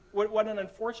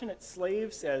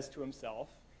slave says to himself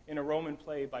in a Roman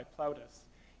play by Plautus.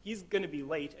 He's going to be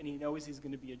late, and he knows he's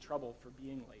going to be in trouble for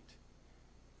being late.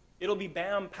 It'll be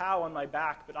bam, pow on my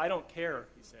back, but I don't care,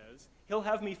 he says. He'll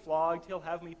have me flogged. He'll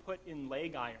have me put in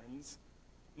leg irons.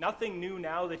 Nothing new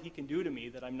now that he can do to me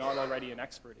that I'm not already an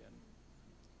expert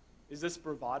in. Is this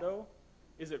bravado?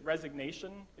 Is it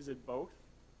resignation? Is it both?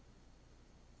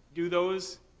 Do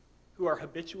those who are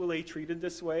habitually treated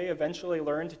this way eventually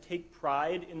learn to take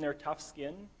pride in their tough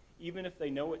skin, even if they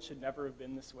know it should never have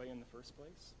been this way in the first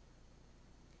place?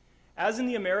 As in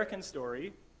the American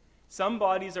story, some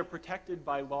bodies are protected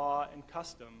by law and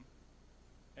custom,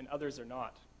 and others are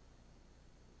not.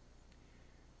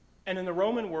 And in the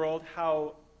Roman world,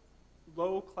 how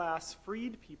low-class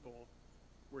freed people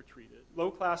were treated.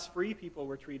 Low-class free people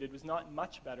were treated was not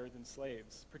much better than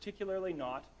slaves, particularly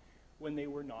not when they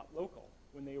were not local,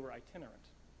 when they were itinerant.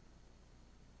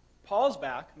 Paul's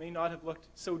back may not have looked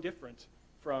so different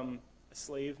from a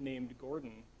slave named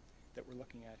Gordon that we're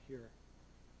looking at here.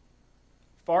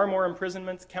 Far more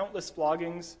imprisonments, countless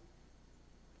floggings,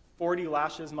 40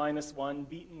 lashes minus one,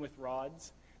 beaten with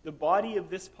rods. The body of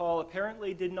this Paul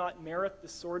apparently did not merit the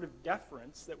sort of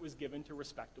deference that was given to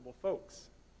respectable folks.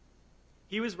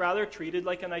 He was rather treated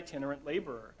like an itinerant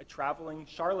laborer, a traveling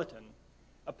charlatan,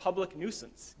 a public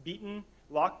nuisance, beaten,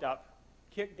 locked up,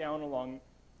 kicked down along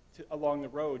the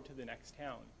road to the next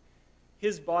town.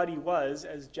 His body was,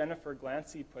 as Jennifer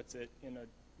Glancy puts it in a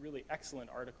really excellent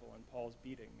article on Paul's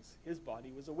beatings, his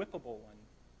body was a whippable one.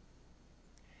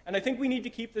 And I think we need to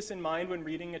keep this in mind when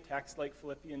reading a text like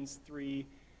Philippians 3,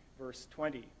 verse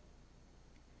 20.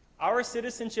 Our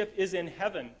citizenship is in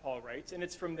heaven, Paul writes, and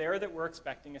it's from there that we're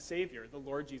expecting a Savior, the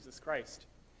Lord Jesus Christ.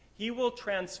 He will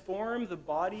transform the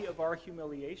body of our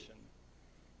humiliation,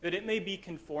 that it may be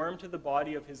conformed to the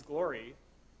body of his glory,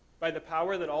 by the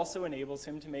power that also enables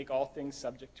him to make all things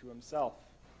subject to himself.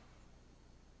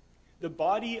 The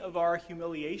body of our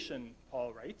humiliation,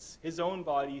 Paul writes, his own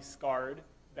body scarred,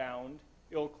 bound,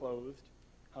 ill-clothed,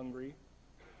 hungry.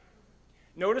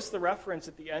 Notice the reference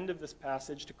at the end of this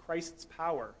passage to Christ's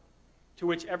power, to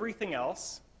which everything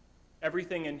else,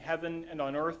 everything in heaven and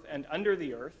on earth and under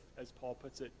the earth, as Paul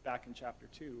puts it back in chapter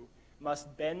 2,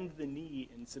 must bend the knee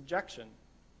in subjection.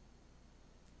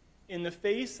 In the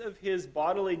face of his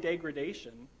bodily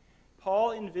degradation,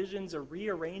 Paul envisions a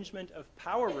rearrangement of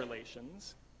power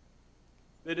relations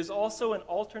that is also an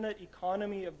alternate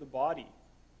economy of the body,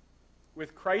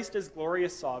 with Christ as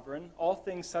glorious sovereign, all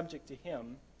things subject to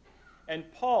him, and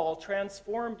Paul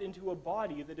transformed into a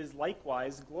body that is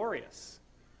likewise glorious,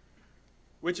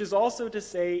 which is also to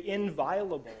say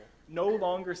inviolable, no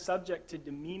longer subject to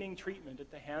demeaning treatment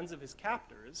at the hands of his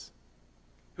captors,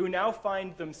 who now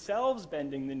find themselves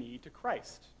bending the knee to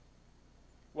Christ,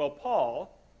 while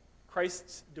Paul,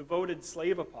 Christ's devoted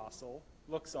slave apostle,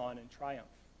 looks on in triumph.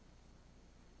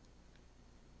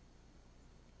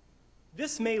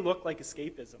 This may look like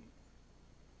escapism,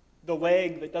 the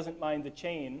leg that doesn't mind the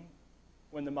chain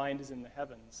when the mind is in the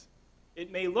heavens.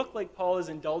 It may look like Paul is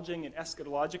indulging in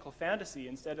eschatological fantasy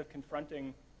instead of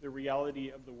confronting the reality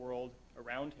of the world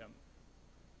around him.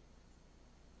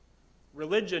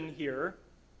 Religion here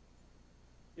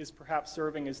is perhaps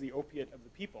serving as the opiate of the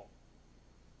people.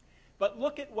 But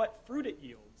look at what fruit it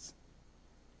yields.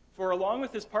 For along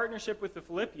with his partnership with the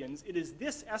Philippians, it is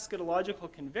this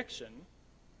eschatological conviction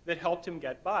that helped him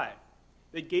get by,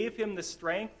 that gave him the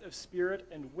strength of spirit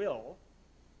and will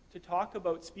to talk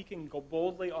about speaking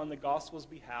boldly on the gospel's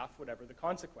behalf, whatever the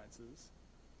consequences,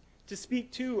 to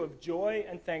speak too of joy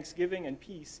and thanksgiving and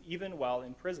peace even while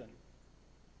in prison.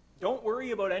 Don't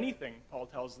worry about anything, Paul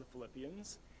tells the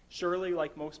Philippians, surely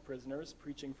like most prisoners,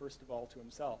 preaching first of all to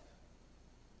himself.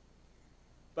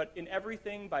 But in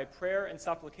everything, by prayer and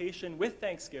supplication with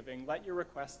thanksgiving, let your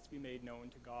requests be made known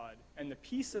to God. And the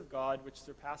peace of God, which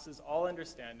surpasses all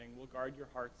understanding, will guard your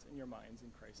hearts and your minds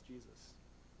in Christ Jesus.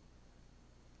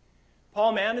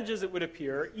 Paul manages, it would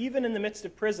appear, even in the midst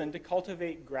of prison, to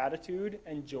cultivate gratitude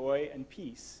and joy and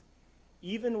peace,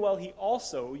 even while he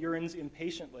also yearns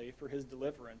impatiently for his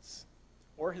deliverance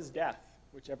or his death,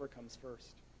 whichever comes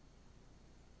first.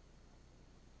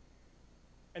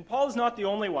 And Paul is not the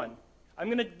only one. I'm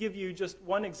going to give you just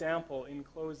one example in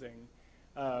closing.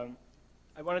 I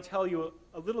want to tell you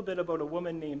a little bit about a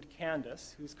woman named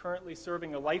Candace, who's currently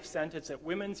serving a life sentence at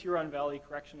Women's Huron Valley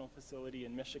Correctional Facility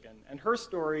in Michigan. And her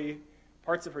story,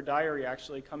 parts of her diary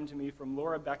actually, come to me from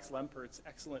Laura Bex-Lempert's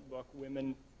excellent book,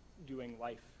 Women Doing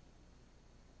Life.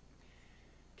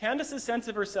 Candace's sense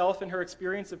of herself and her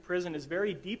experience of prison is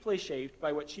very deeply shaped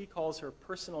by what she calls her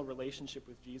personal relationship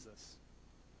with Jesus.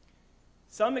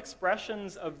 Some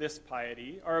expressions of this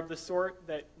piety are of the sort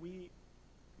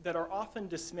that are often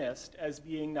dismissed as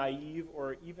being naive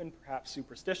or even perhaps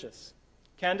superstitious.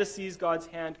 Candace sees God's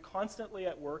hand constantly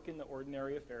at work in the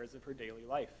ordinary affairs of her daily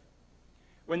life.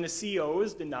 When the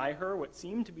COs deny her what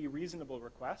seem to be reasonable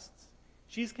requests,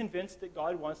 she's convinced that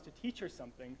God wants to teach her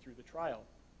something through the trial.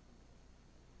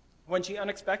 When she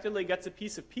unexpectedly gets a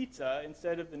piece of pizza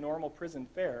instead of the normal prison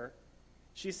fare,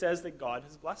 she says that God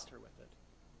has blessed her with it.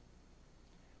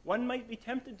 One might be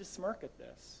tempted to smirk at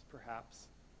this, perhaps,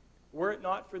 were it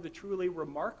not for the truly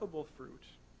remarkable fruit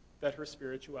that her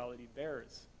spirituality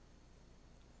bears.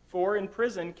 For in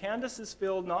prison, Candace is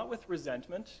filled not with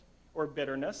resentment or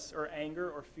bitterness or anger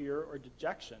or fear or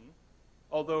dejection,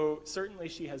 although certainly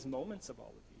she has moments of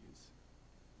all of these.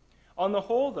 On the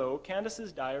whole, though,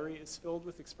 Candace's diary is filled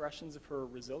with expressions of her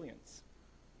resilience,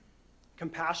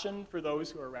 compassion for those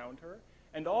who are around her,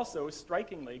 and also,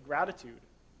 strikingly, gratitude.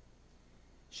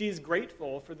 She is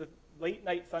grateful for the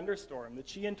late-night thunderstorm that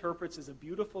she interprets as a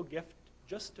beautiful gift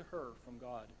just to her from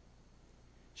God.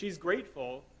 She's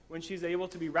grateful when she's able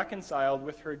to be reconciled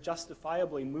with her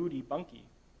justifiably moody bunkie,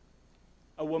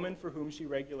 a woman for whom she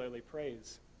regularly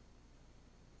prays.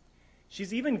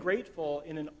 She's even grateful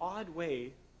in an odd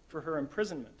way for her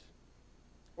imprisonment,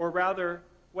 or rather,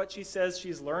 what she says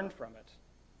she's learned from it,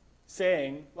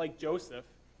 saying, like Joseph,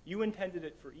 "You intended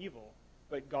it for evil,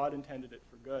 but God intended it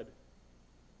for good."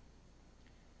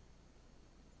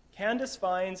 Candace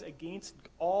finds against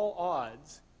all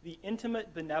odds the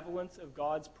intimate benevolence of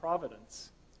God's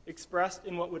providence, expressed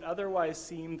in what would otherwise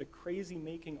seem the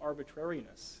crazy-making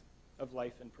arbitrariness of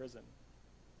life in prison.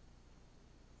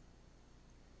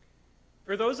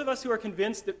 For those of us who are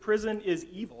convinced that prison is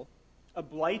evil, a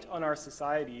blight on our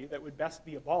society that would best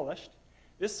be abolished,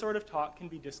 this sort of talk can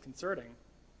be disconcerting.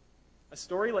 A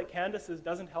story like Candace's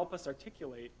doesn't help us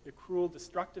articulate the cruel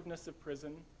destructiveness of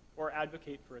prison or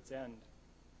advocate for its end.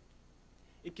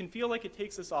 It can feel like it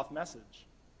takes us off message.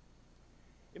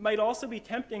 It might also be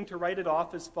tempting to write it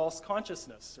off as false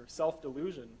consciousness or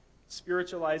self-delusion,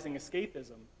 spiritualizing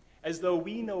escapism, as though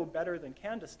we know better than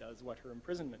Candace does what her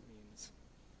imprisonment means.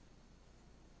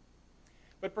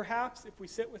 But perhaps if we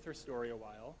sit with her story a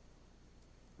while,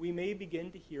 we may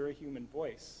begin to hear a human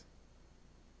voice,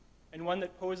 and one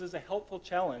that poses a helpful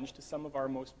challenge to some of our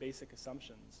most basic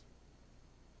assumptions.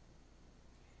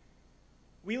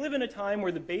 We live in a time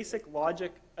where the basic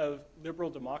logic of liberal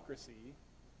democracy,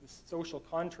 the social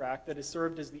contract that has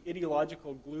served as the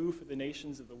ideological glue for the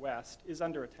nations of the West, is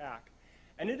under attack.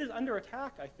 And it is under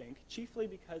attack, I think, chiefly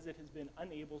because it has been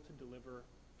unable to deliver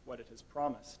what it has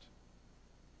promised.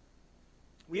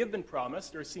 We have been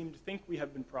promised, or seem to think we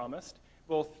have been promised,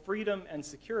 both freedom and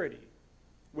security,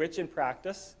 which in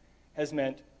practice has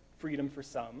meant freedom for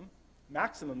some,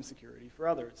 maximum security for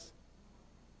others.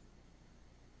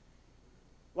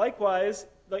 Likewise,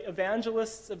 the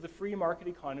evangelists of the free market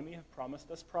economy have promised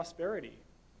us prosperity,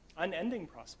 unending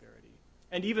prosperity.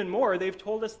 And even more, they've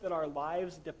told us that our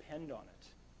lives depend on it.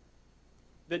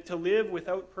 That to live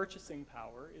without purchasing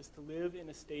power is to live in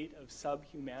a state of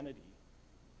subhumanity,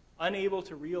 unable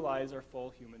to realize our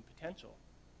full human potential.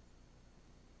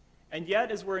 And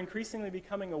yet, as we're increasingly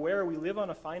becoming aware, we live on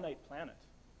a finite planet.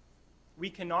 We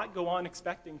cannot go on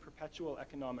expecting perpetual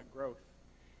economic growth.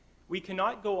 We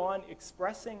cannot go on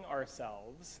expressing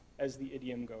ourselves, as the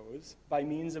idiom goes, by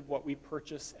means of what we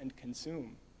purchase and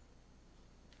consume.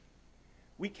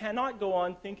 We cannot go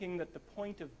on thinking that the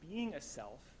point of being a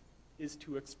self is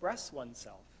to express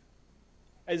oneself,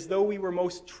 as though we were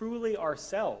most truly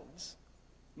ourselves,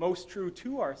 most true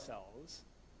to ourselves,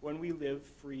 when we live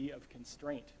free of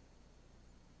constraint.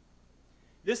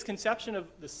 This conception of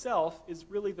the self is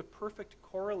really the perfect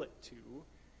correlate to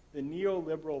the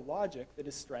neoliberal logic that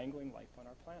is strangling life on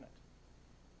our planet.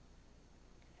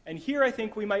 And here I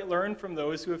think we might learn from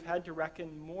those who have had to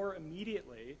reckon more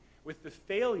immediately with the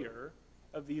failure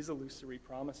of these illusory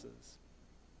promises.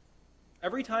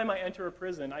 Every time I enter a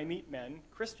prison, I meet men,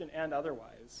 Christian and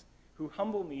otherwise, who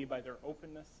humble me by their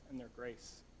openness and their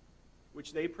grace,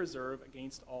 which they preserve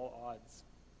against all odds.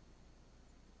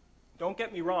 Don't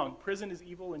get me wrong, prison is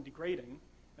evil and degrading,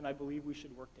 and I believe we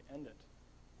should work to end it.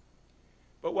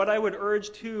 But what I would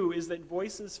urge, too, is that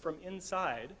voices from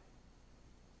inside,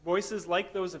 voices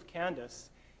like those of Candace,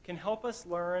 can help us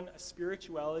learn a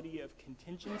spirituality of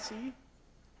contingency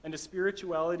and a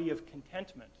spirituality of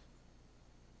contentment,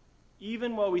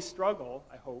 even while we struggle,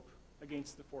 I hope,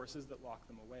 against the forces that lock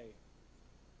them away.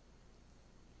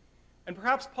 And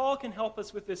perhaps Paul can help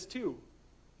us with this too.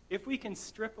 If we can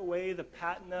strip away the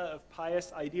patina of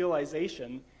pious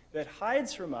idealization that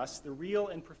hides from us the real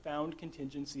and profound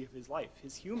contingency of his life,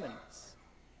 his humanness,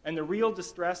 and the real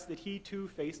distress that he too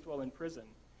faced while in prison,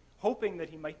 hoping that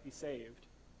he might be saved,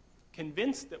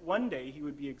 convinced that one day he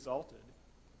would be exalted,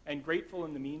 and grateful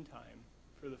in the meantime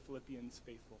for the Philippians'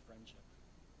 faithful friendship.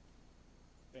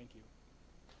 Thank you.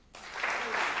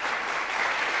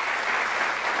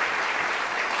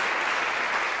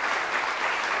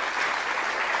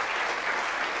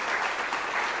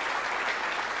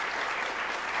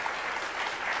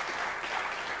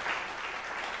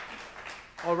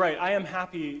 All right, I am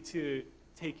happy to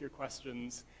take your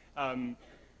questions.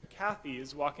 Kathy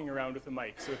is walking around with a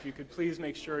mic, so if you could please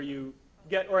make sure you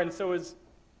get, and so is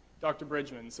Dr.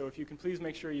 Bridgman, so if you can please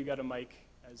make sure you get a mic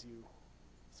as you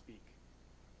speak.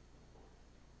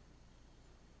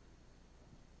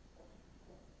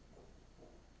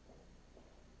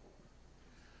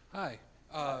 Hi,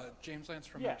 James Lance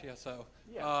from Yeah. MTSO.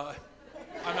 Yeah.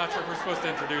 I'm not sure if we're supposed to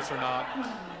introduce or not.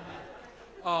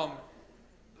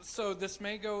 So this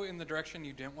may go in the direction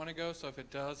you didn't want to go, so if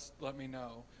it does, let me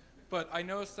know. But I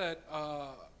noticed that,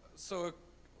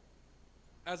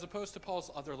 as opposed to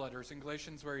Paul's other letters, in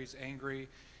Galatians where he's angry,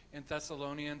 in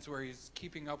Thessalonians where he's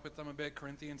keeping up with them a bit,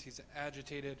 Corinthians he's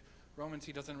agitated, Romans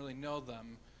he doesn't really know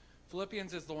them,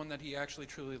 Philippians is the one that he actually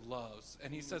truly loves.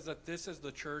 And he says that this is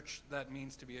the church that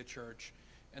means to be a church,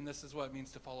 and this is what it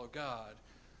means to follow God.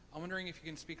 I'm wondering if you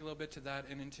can speak a little bit to that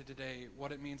and into today,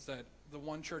 what it means that the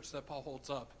one church that Paul holds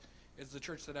up is the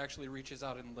church that actually reaches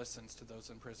out and listens to those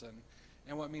in prison,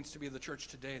 and what it means to be the church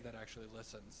today that actually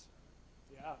listens.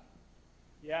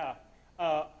 Yeah.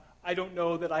 I don't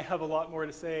know that I have a lot more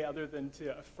to say other than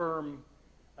to affirm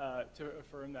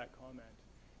that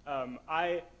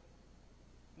comment.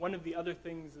 One of the other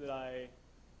things that I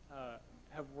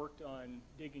have worked on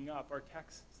digging up are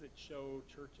texts that show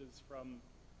churches from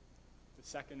the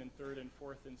 2nd and 3rd and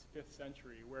 4th and 5th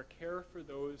century, where care for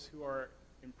those who are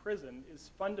imprisoned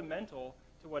is fundamental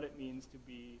to what it means to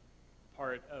be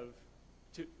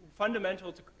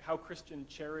fundamental to how Christian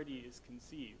charity is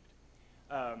conceived.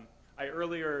 I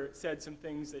earlier said some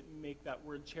things that make that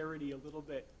word charity a little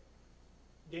bit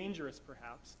dangerous,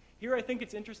 perhaps. Here I think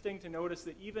it's interesting to notice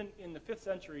that even in the 5th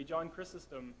century, John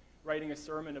Chrysostom, writing a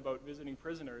sermon about visiting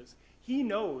prisoners, he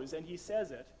knows, and he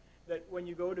says it, that when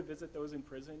you go to visit those in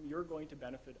prison, you're going to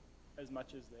benefit as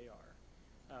much as they are.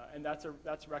 And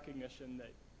that's recognition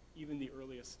that even the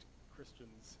earliest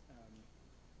Christians,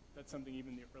 that's something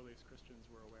even the earliest Christians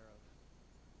were aware of.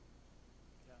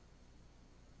 Yeah.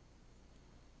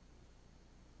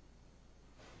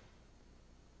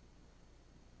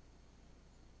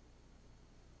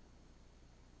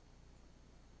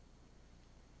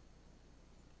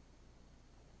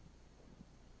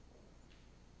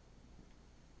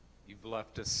 You've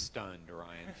left us stunned,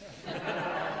 Ryan.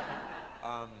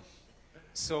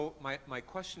 So my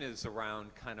question is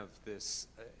around kind of this,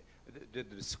 the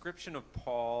description of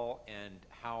Paul and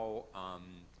how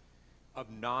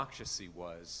obnoxious he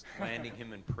was, landing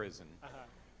him in prison,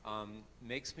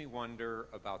 makes me wonder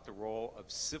about the role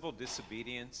of civil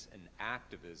disobedience and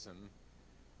activism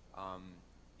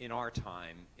in our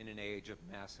time, in an age of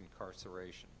mass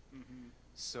incarceration. Mm-hmm.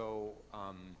 So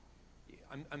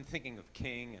I'm thinking of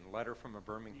King and Letter from a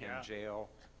Birmingham Jail,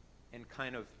 and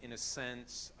kind of, in a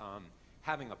sense,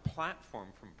 having a platform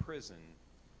from prison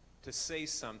to say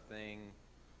something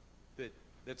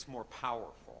that's more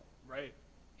powerful. Right.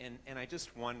 And I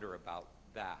just wonder about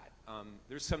that.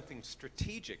 There's something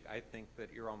strategic, I think,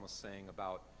 that you're almost saying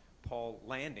about Paul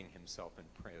landing himself in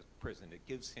prison. It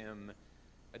gives him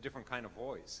a different kind of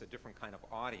voice, a different kind of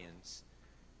audience,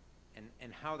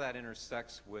 and how that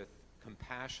intersects with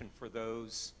compassion for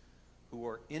those who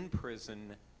are in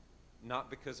prison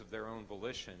not because of their own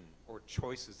volition or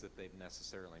choices that they've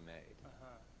necessarily made.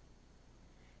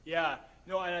 Yeah,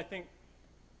 no, and I think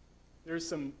there's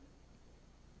some,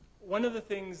 one of the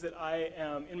things that I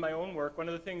am, in my own work, one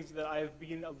of the things that I've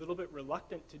been a little bit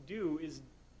reluctant to do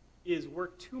is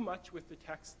work too much with the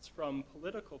texts from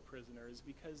political prisoners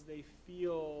because they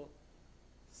feel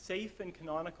safe and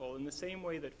canonical in the same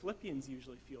way that Philippians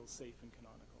usually feels safe and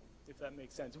canonical, if that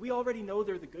makes sense. We already know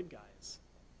they're the good guys.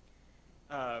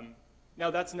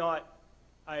 Now that's not,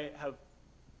 I have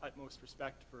utmost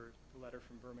respect for the letter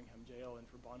from Birmingham jail and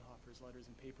for Bonhoeffer's letters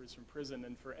and papers from prison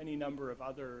and for any number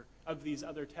of these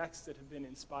other texts that have been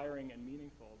inspiring and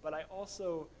meaningful. But I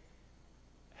also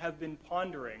have been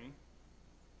pondering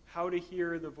how to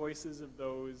hear the voices of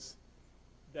those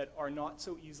that are not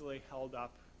so easily held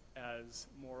up as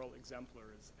moral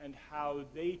exemplars and how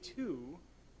they too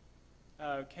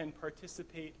can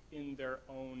participate in their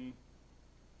own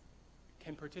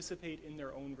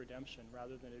redemption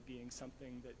rather than it being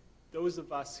something that those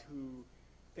of us who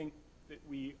think that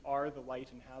we are the light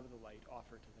and have the light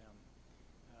offer to them.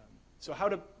 So how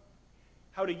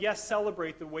to yes,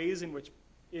 celebrate the ways in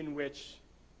which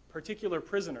particular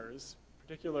prisoners,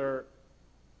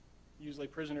 usually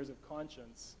prisoners of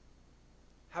conscience,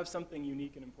 have something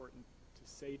unique and important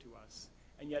to say to us,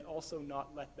 and yet also not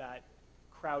let that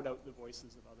crowd out the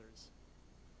voices of others.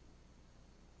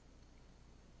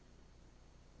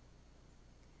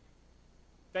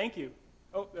 Thank you.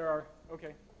 Oh, there are,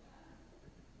 okay.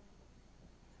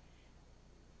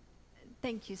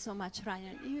 Thank you so much,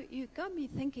 Ryan. You got me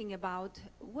thinking about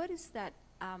what is that,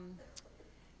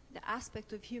 the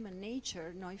aspect of human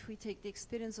nature. Now, if we take the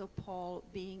experience of Paul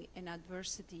being in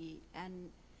adversity and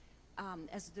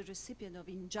as the recipient of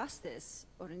injustice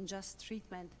or unjust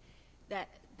treatment, that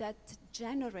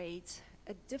generates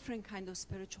a different kind of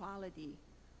spirituality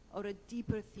or a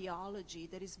deeper theology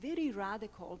that is very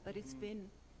radical, but it's been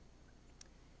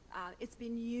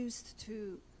used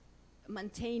to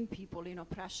maintain people in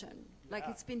oppression. Yeah. Like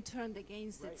it's been turned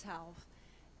against itself.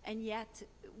 And yet,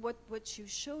 what you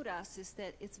showed us is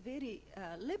that it's very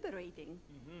liberating,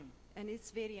 and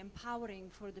it's very empowering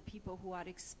for the people who are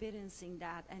experiencing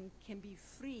that and can be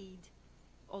freed,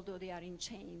 although they are in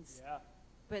chains. Yeah.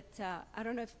 But I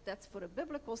don't know if that's for a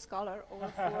biblical scholar or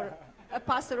for a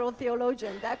pastoral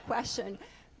theologian, that question.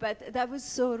 But that was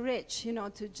so rich,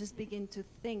 to just begin to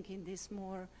think in these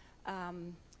more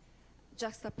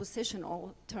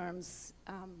juxtapositional terms.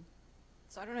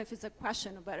 So I don't know if it's a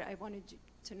question, but I wanted you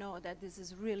to know that this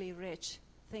is really rich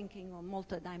thinking on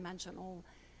multidimensional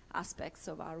aspects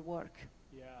of our work.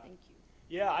 Yeah. Thank you.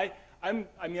 Yeah, I'm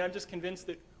just convinced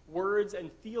that words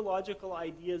and theological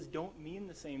ideas don't mean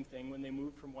the same thing when they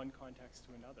move from one context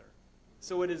to another.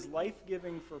 So it is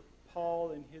life-giving for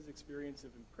Paul in his experience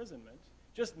of imprisonment,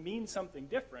 just means something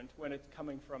different when it's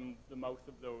coming from the mouth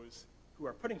of those who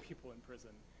are putting people in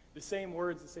prison. The same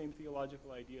words, the same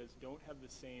theological ideas don't have the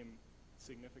same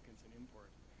significance and import.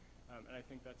 And I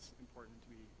think that's important to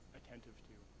be attentive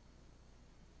to.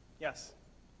 Yes?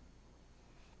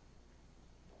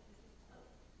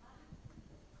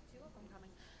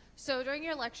 So during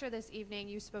your lecture this evening,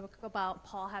 you spoke about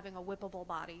Paul having a whippable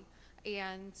body.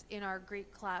 And in our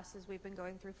Greek class, as we've been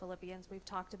going through Philippians, we've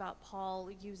talked about Paul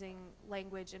using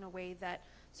language in a way that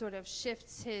sort of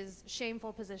shifts his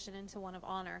shameful position into one of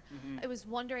honor. I was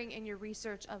wondering in your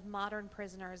research of modern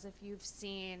prisoners if you've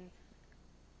seen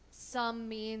some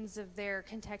means of their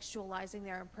contextualizing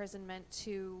their imprisonment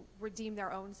to redeem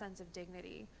their own sense of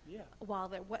dignity. Yeah. While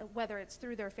whether it's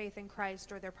through their faith in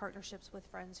Christ or their partnerships with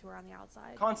friends who are on the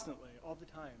outside. Constantly, all the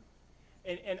time.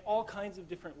 And all kinds of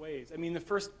different ways. I mean, the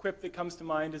first quip that comes to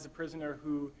mind is a prisoner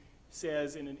who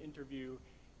says in an interview,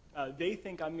 they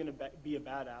think I'm going to be a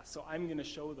badass, so I'm going to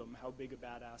show them how big a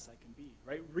badass I can be,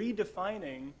 right?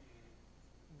 Redefining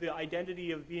the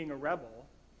identity of being a rebel.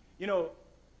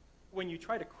 When you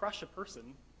try to crush a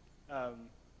person,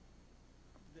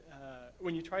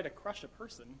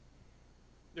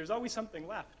 there's always something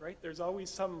left, right? There's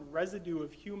always some residue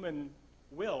of human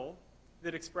will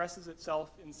that expresses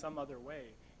itself in some other way.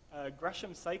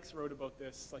 Gresham Sykes wrote about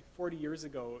this like 40 years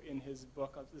ago in his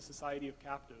book, The Society of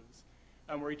Captives,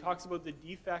 where he talks about the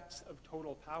defects of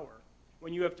total power.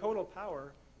 When you have total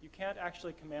power, you can't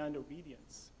actually command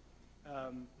obedience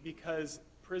because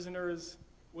prisoners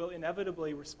will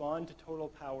inevitably respond to total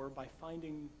power by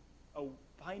finding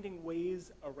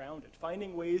ways around it,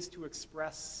 finding ways to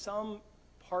express some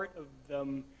part of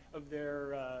them, of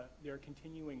their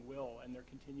continuing will and their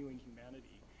continuing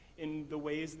humanity in the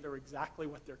ways that are exactly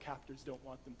what their captors don't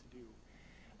want them to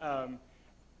do.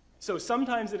 So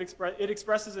sometimes it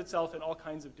expresses itself in all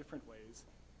kinds of different ways.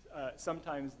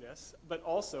 Sometimes this, but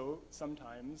also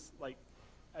sometimes, like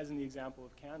as in the example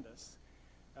of Candace,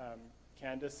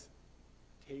 Candace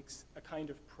takes a kind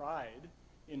of pride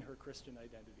in her Christian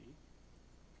identity.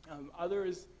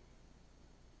 Others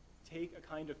take a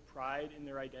kind of pride in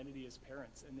their identity as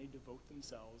parents, and they devote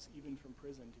themselves, even from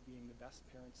prison, to being the best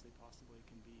parents they possibly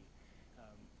can be.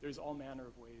 There's all manner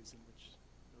of ways in which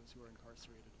those who are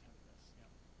incarcerated attempt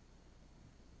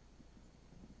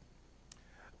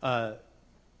this.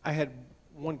 I had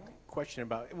one question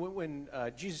about when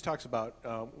Jesus talks about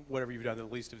whatever you've done, the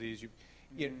least of these.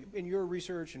 In your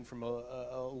research and from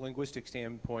a linguistic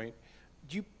standpoint,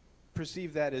 do you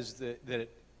perceive that as that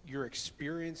you're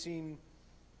experiencing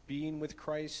being with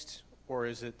Christ, or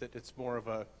is it that it's more of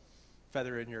a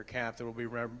feather in your cap that will be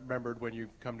remembered when you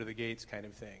come to the gates kind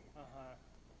of thing?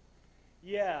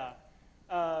 Yeah.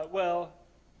 Well,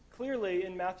 clearly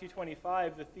in Matthew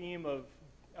 25, the theme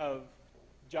of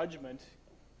judgment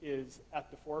is at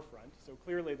the forefront. So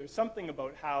clearly there's something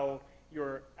about how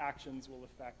your actions will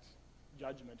affect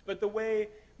judgment. But the way,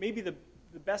 maybe the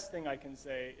best thing I can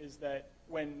say is that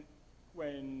when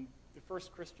the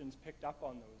first Christians picked up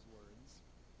on those words,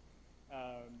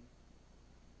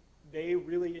 they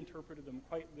really interpreted them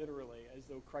quite literally, as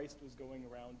though Christ was going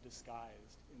around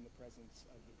disguised in the presence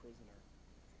of the prisoner.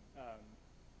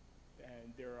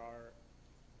 And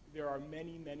there are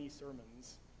many, many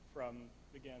sermons from,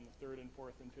 again, the 3rd and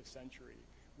 4th and 5th century,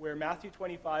 where Matthew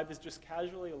 25 is just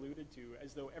casually alluded to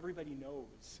as though everybody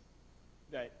knows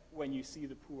that when you see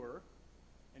the poor,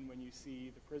 and when you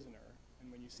see the prisoner,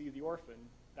 and when you see the orphan,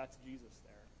 that's Jesus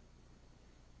there.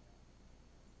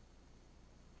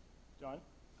 John?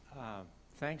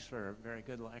 Thanks for a very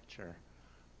good lecture.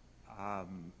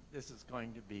 This is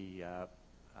going to be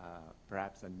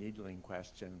perhaps a needling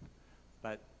question,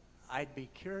 but I'd be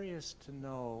curious to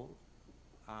know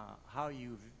how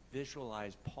you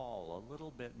visualize Paul a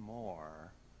little bit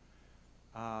more,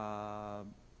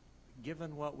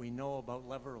 given what we know about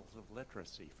levels of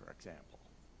literacy, for example,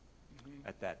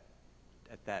 at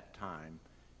that time,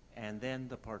 and then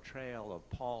the portrayal of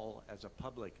Paul as a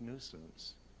public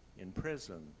nuisance in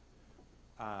prison.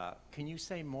 Can you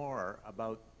say more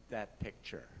about that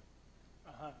picture?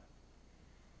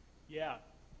 Yeah.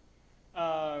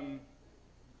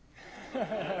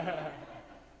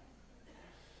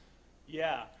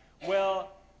 Yeah.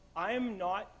 Well, I'm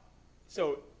not.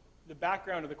 So the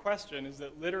background of the question is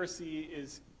that literacy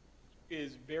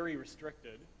is very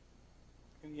restricted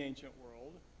in the ancient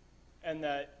world, and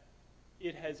that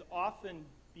it has often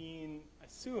been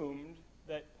assumed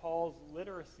that Paul's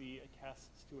literacy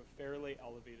attests to a fairly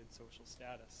elevated social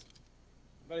status.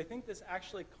 But I think this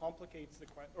actually complicates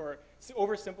or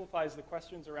oversimplifies the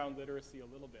questions around literacy a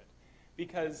little bit,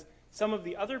 because some of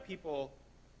the other people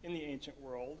in the ancient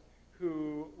world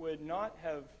who would not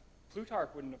have,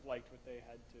 Plutarch wouldn't have liked what they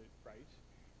had to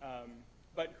write,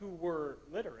 but who were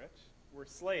literate, were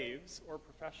slaves or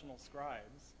professional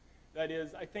scribes. That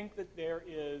is, I think that there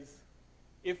is,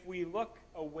 if we look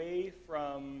away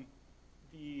from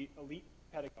the elite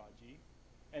pedagogy,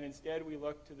 and instead we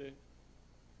look to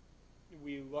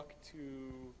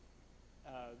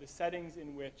the settings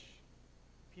in which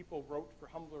people wrote for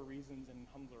humbler reasons and in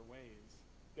humbler ways,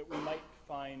 that we might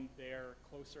find there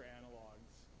closer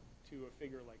analogs to a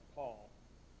figure like Paul,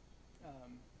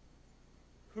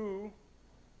 who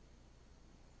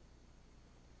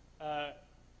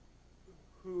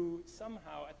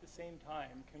somehow at the same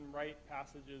time can write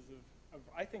passages of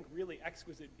I think, really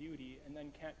exquisite beauty, and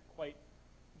then can't quite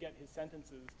get his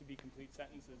sentences to be complete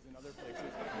sentences in other places.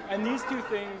 And these two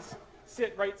things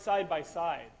sit right side by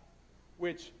side,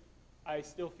 which I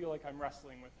still feel like I'm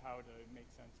wrestling with how to make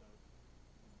sense of.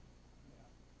 Yeah.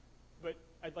 But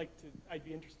I'd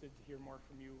be interested to hear more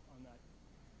from you on that,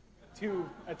 too,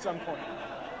 at some point.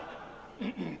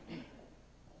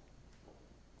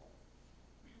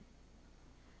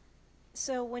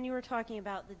 So when you were talking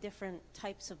about the different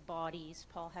types of bodies,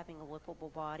 Paul having a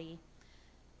whippable body,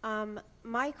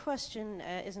 my question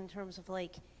is in terms of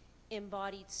like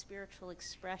embodied spiritual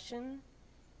expression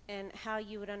and how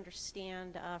you would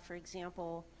understand, for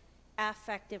example,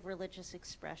 affective religious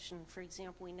expression. For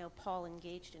example, we know Paul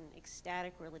engaged in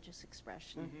ecstatic religious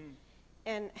expression,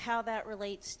 and how that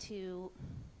relates to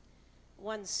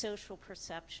one's social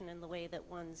perception and the way that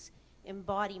one's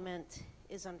embodiment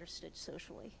is understood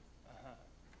socially.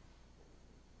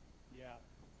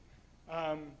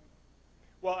 Yeah.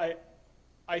 Well,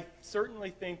 I certainly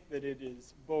think that it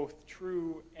is both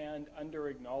true and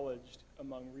under-acknowledged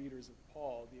among readers of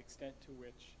Paul the extent to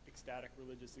which ecstatic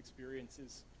religious experience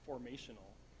is formational.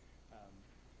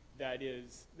 That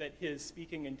is, that his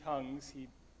speaking in tongues, he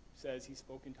says he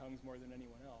spoke in tongues more than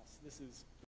anyone else. This is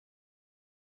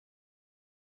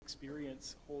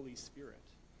experience Holy Spirit.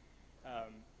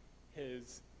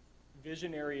 His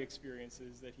visionary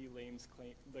experiences that he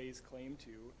lays claim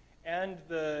to, and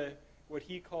what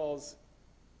he calls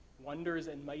wonders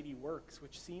and mighty works,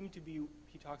 which seem to be,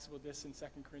 he talks about this in 2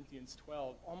 Corinthians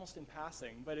 12, almost in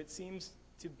passing, but it seems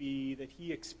to be that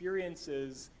he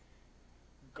experiences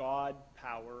God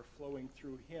power flowing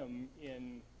through him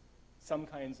in some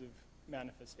kinds of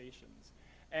manifestations.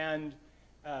 And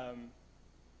I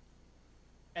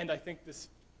think this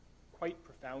quite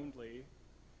profoundly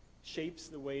shapes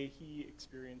the way he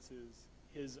experiences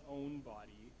his own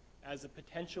body as a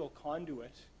potential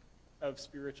conduit of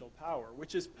spiritual power,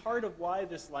 which is part of why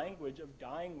this language of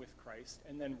dying with Christ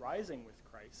and then rising with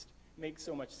Christ makes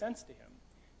so much sense to him.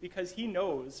 Because he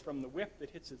knows from the whip that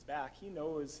hits his back, he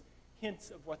knows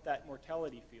hints of what that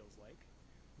mortality feels like.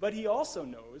 But he also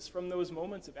knows from those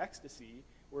moments of ecstasy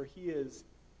where he is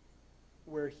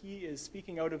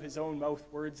speaking out of his own mouth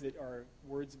words that are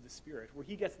words of the Spirit, where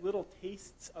he gets little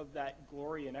tastes of that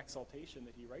glory and exaltation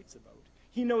that he writes about.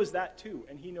 He knows that too,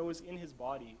 and he knows in his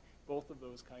body both of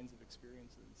those kinds of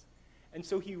experiences. And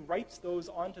so he writes those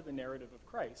onto the narrative of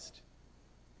Christ,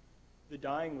 the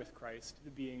dying with Christ,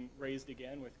 the being raised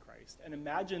again with Christ, and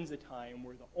imagines a time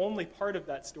where the only part of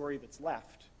that story that's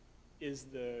left is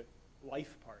the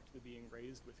life part, the being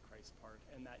raised with Christ part,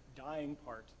 and that dying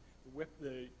part, the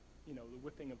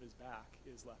whipping of his back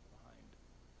is left behind.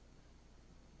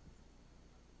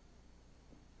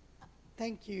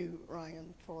 Thank you,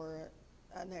 Ryan, for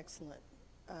an excellent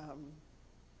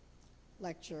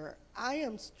lecture. I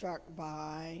am struck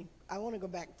by, I want to go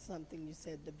back to something you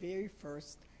said, the very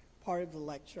first part of the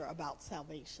lecture about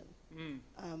salvation.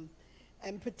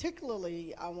 And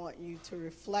particularly, I want you to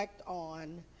reflect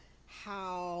on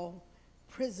how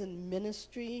prison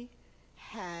ministry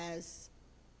has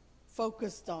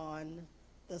focused on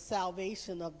the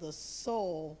salvation of the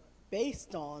soul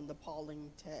based on the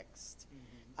Pauline text,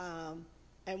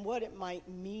 and what it might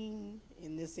mean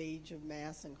in this age of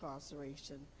mass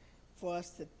incarceration for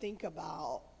us to think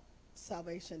about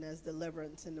salvation as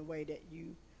deliverance in the way that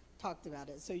you talked about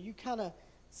it. So you kind of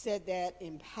said that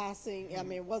in passing. I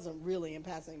mean, it wasn't really in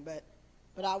passing, but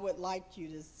I would like you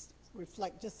to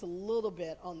reflect just a little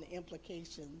bit on the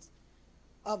implications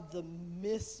of the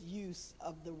misuse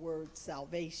of the word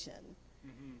salvation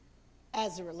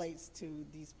as it relates to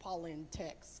these Pauline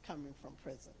texts coming from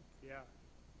prison.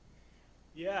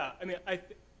 Yeah. I mean,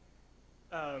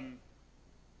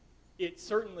 it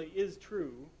certainly is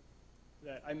true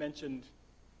that I mentioned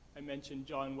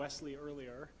John Wesley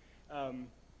earlier,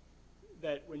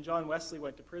 that when John Wesley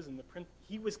went to prison,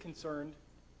 he was concerned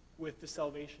with the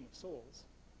salvation of souls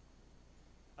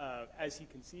as he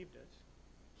conceived it.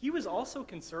 He was also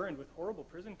concerned with horrible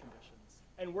prison conditions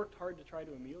and worked hard to try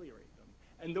to ameliorate them.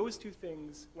 And those two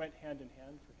things went hand in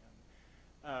hand for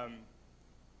him.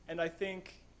 And I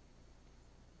think,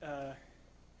 I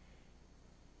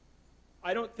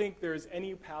don't think there's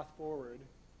any path forward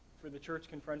for the church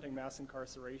confronting mass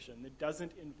incarceration that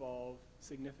doesn't involve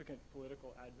significant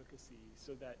political advocacy,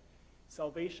 so that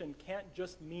salvation can't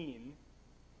just mean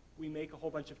we make a whole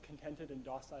bunch of contented and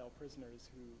docile prisoners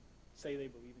who say they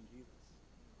believe in Jesus.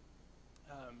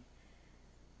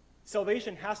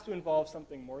 Salvation has to involve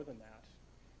something more than that.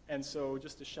 And so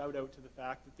just a shout out to the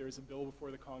fact that there's a bill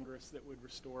before the Congress that would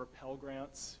restore Pell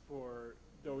Grants for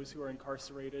those who are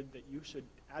incarcerated that you should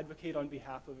advocate on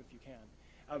behalf of if you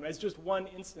can, as just one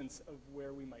instance of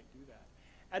where we might do that.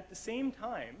 At the same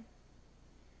time,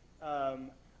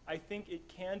 I think it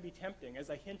can be tempting, as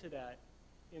I hinted at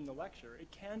in the lecture,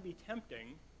 it can be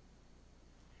tempting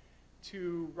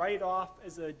to write off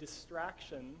as a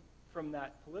distraction from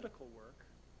that political work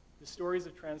the stories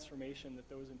of transformation that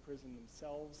those in prison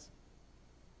themselves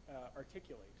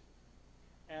articulate.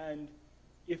 And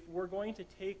if we're going to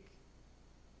take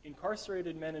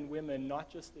incarcerated men and women not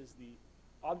just as the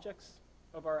objects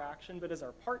of our action, but as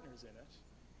our partners in it,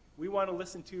 we want to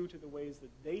listen to the ways that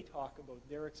they talk about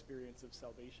their experience of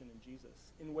salvation in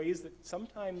Jesus in ways that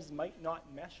sometimes might not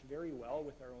mesh very well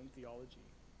with our own theology.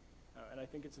 And I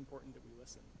think it's important that we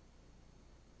listen.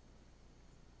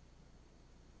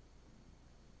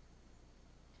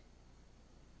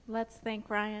 Let's thank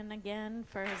Ryan again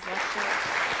for his lecture.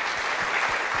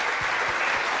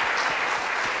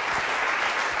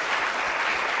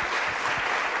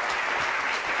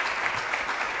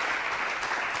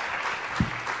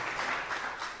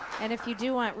 And if you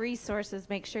do want resources,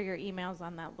 make sure your email's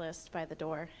on that list by the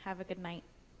door. Have a good night.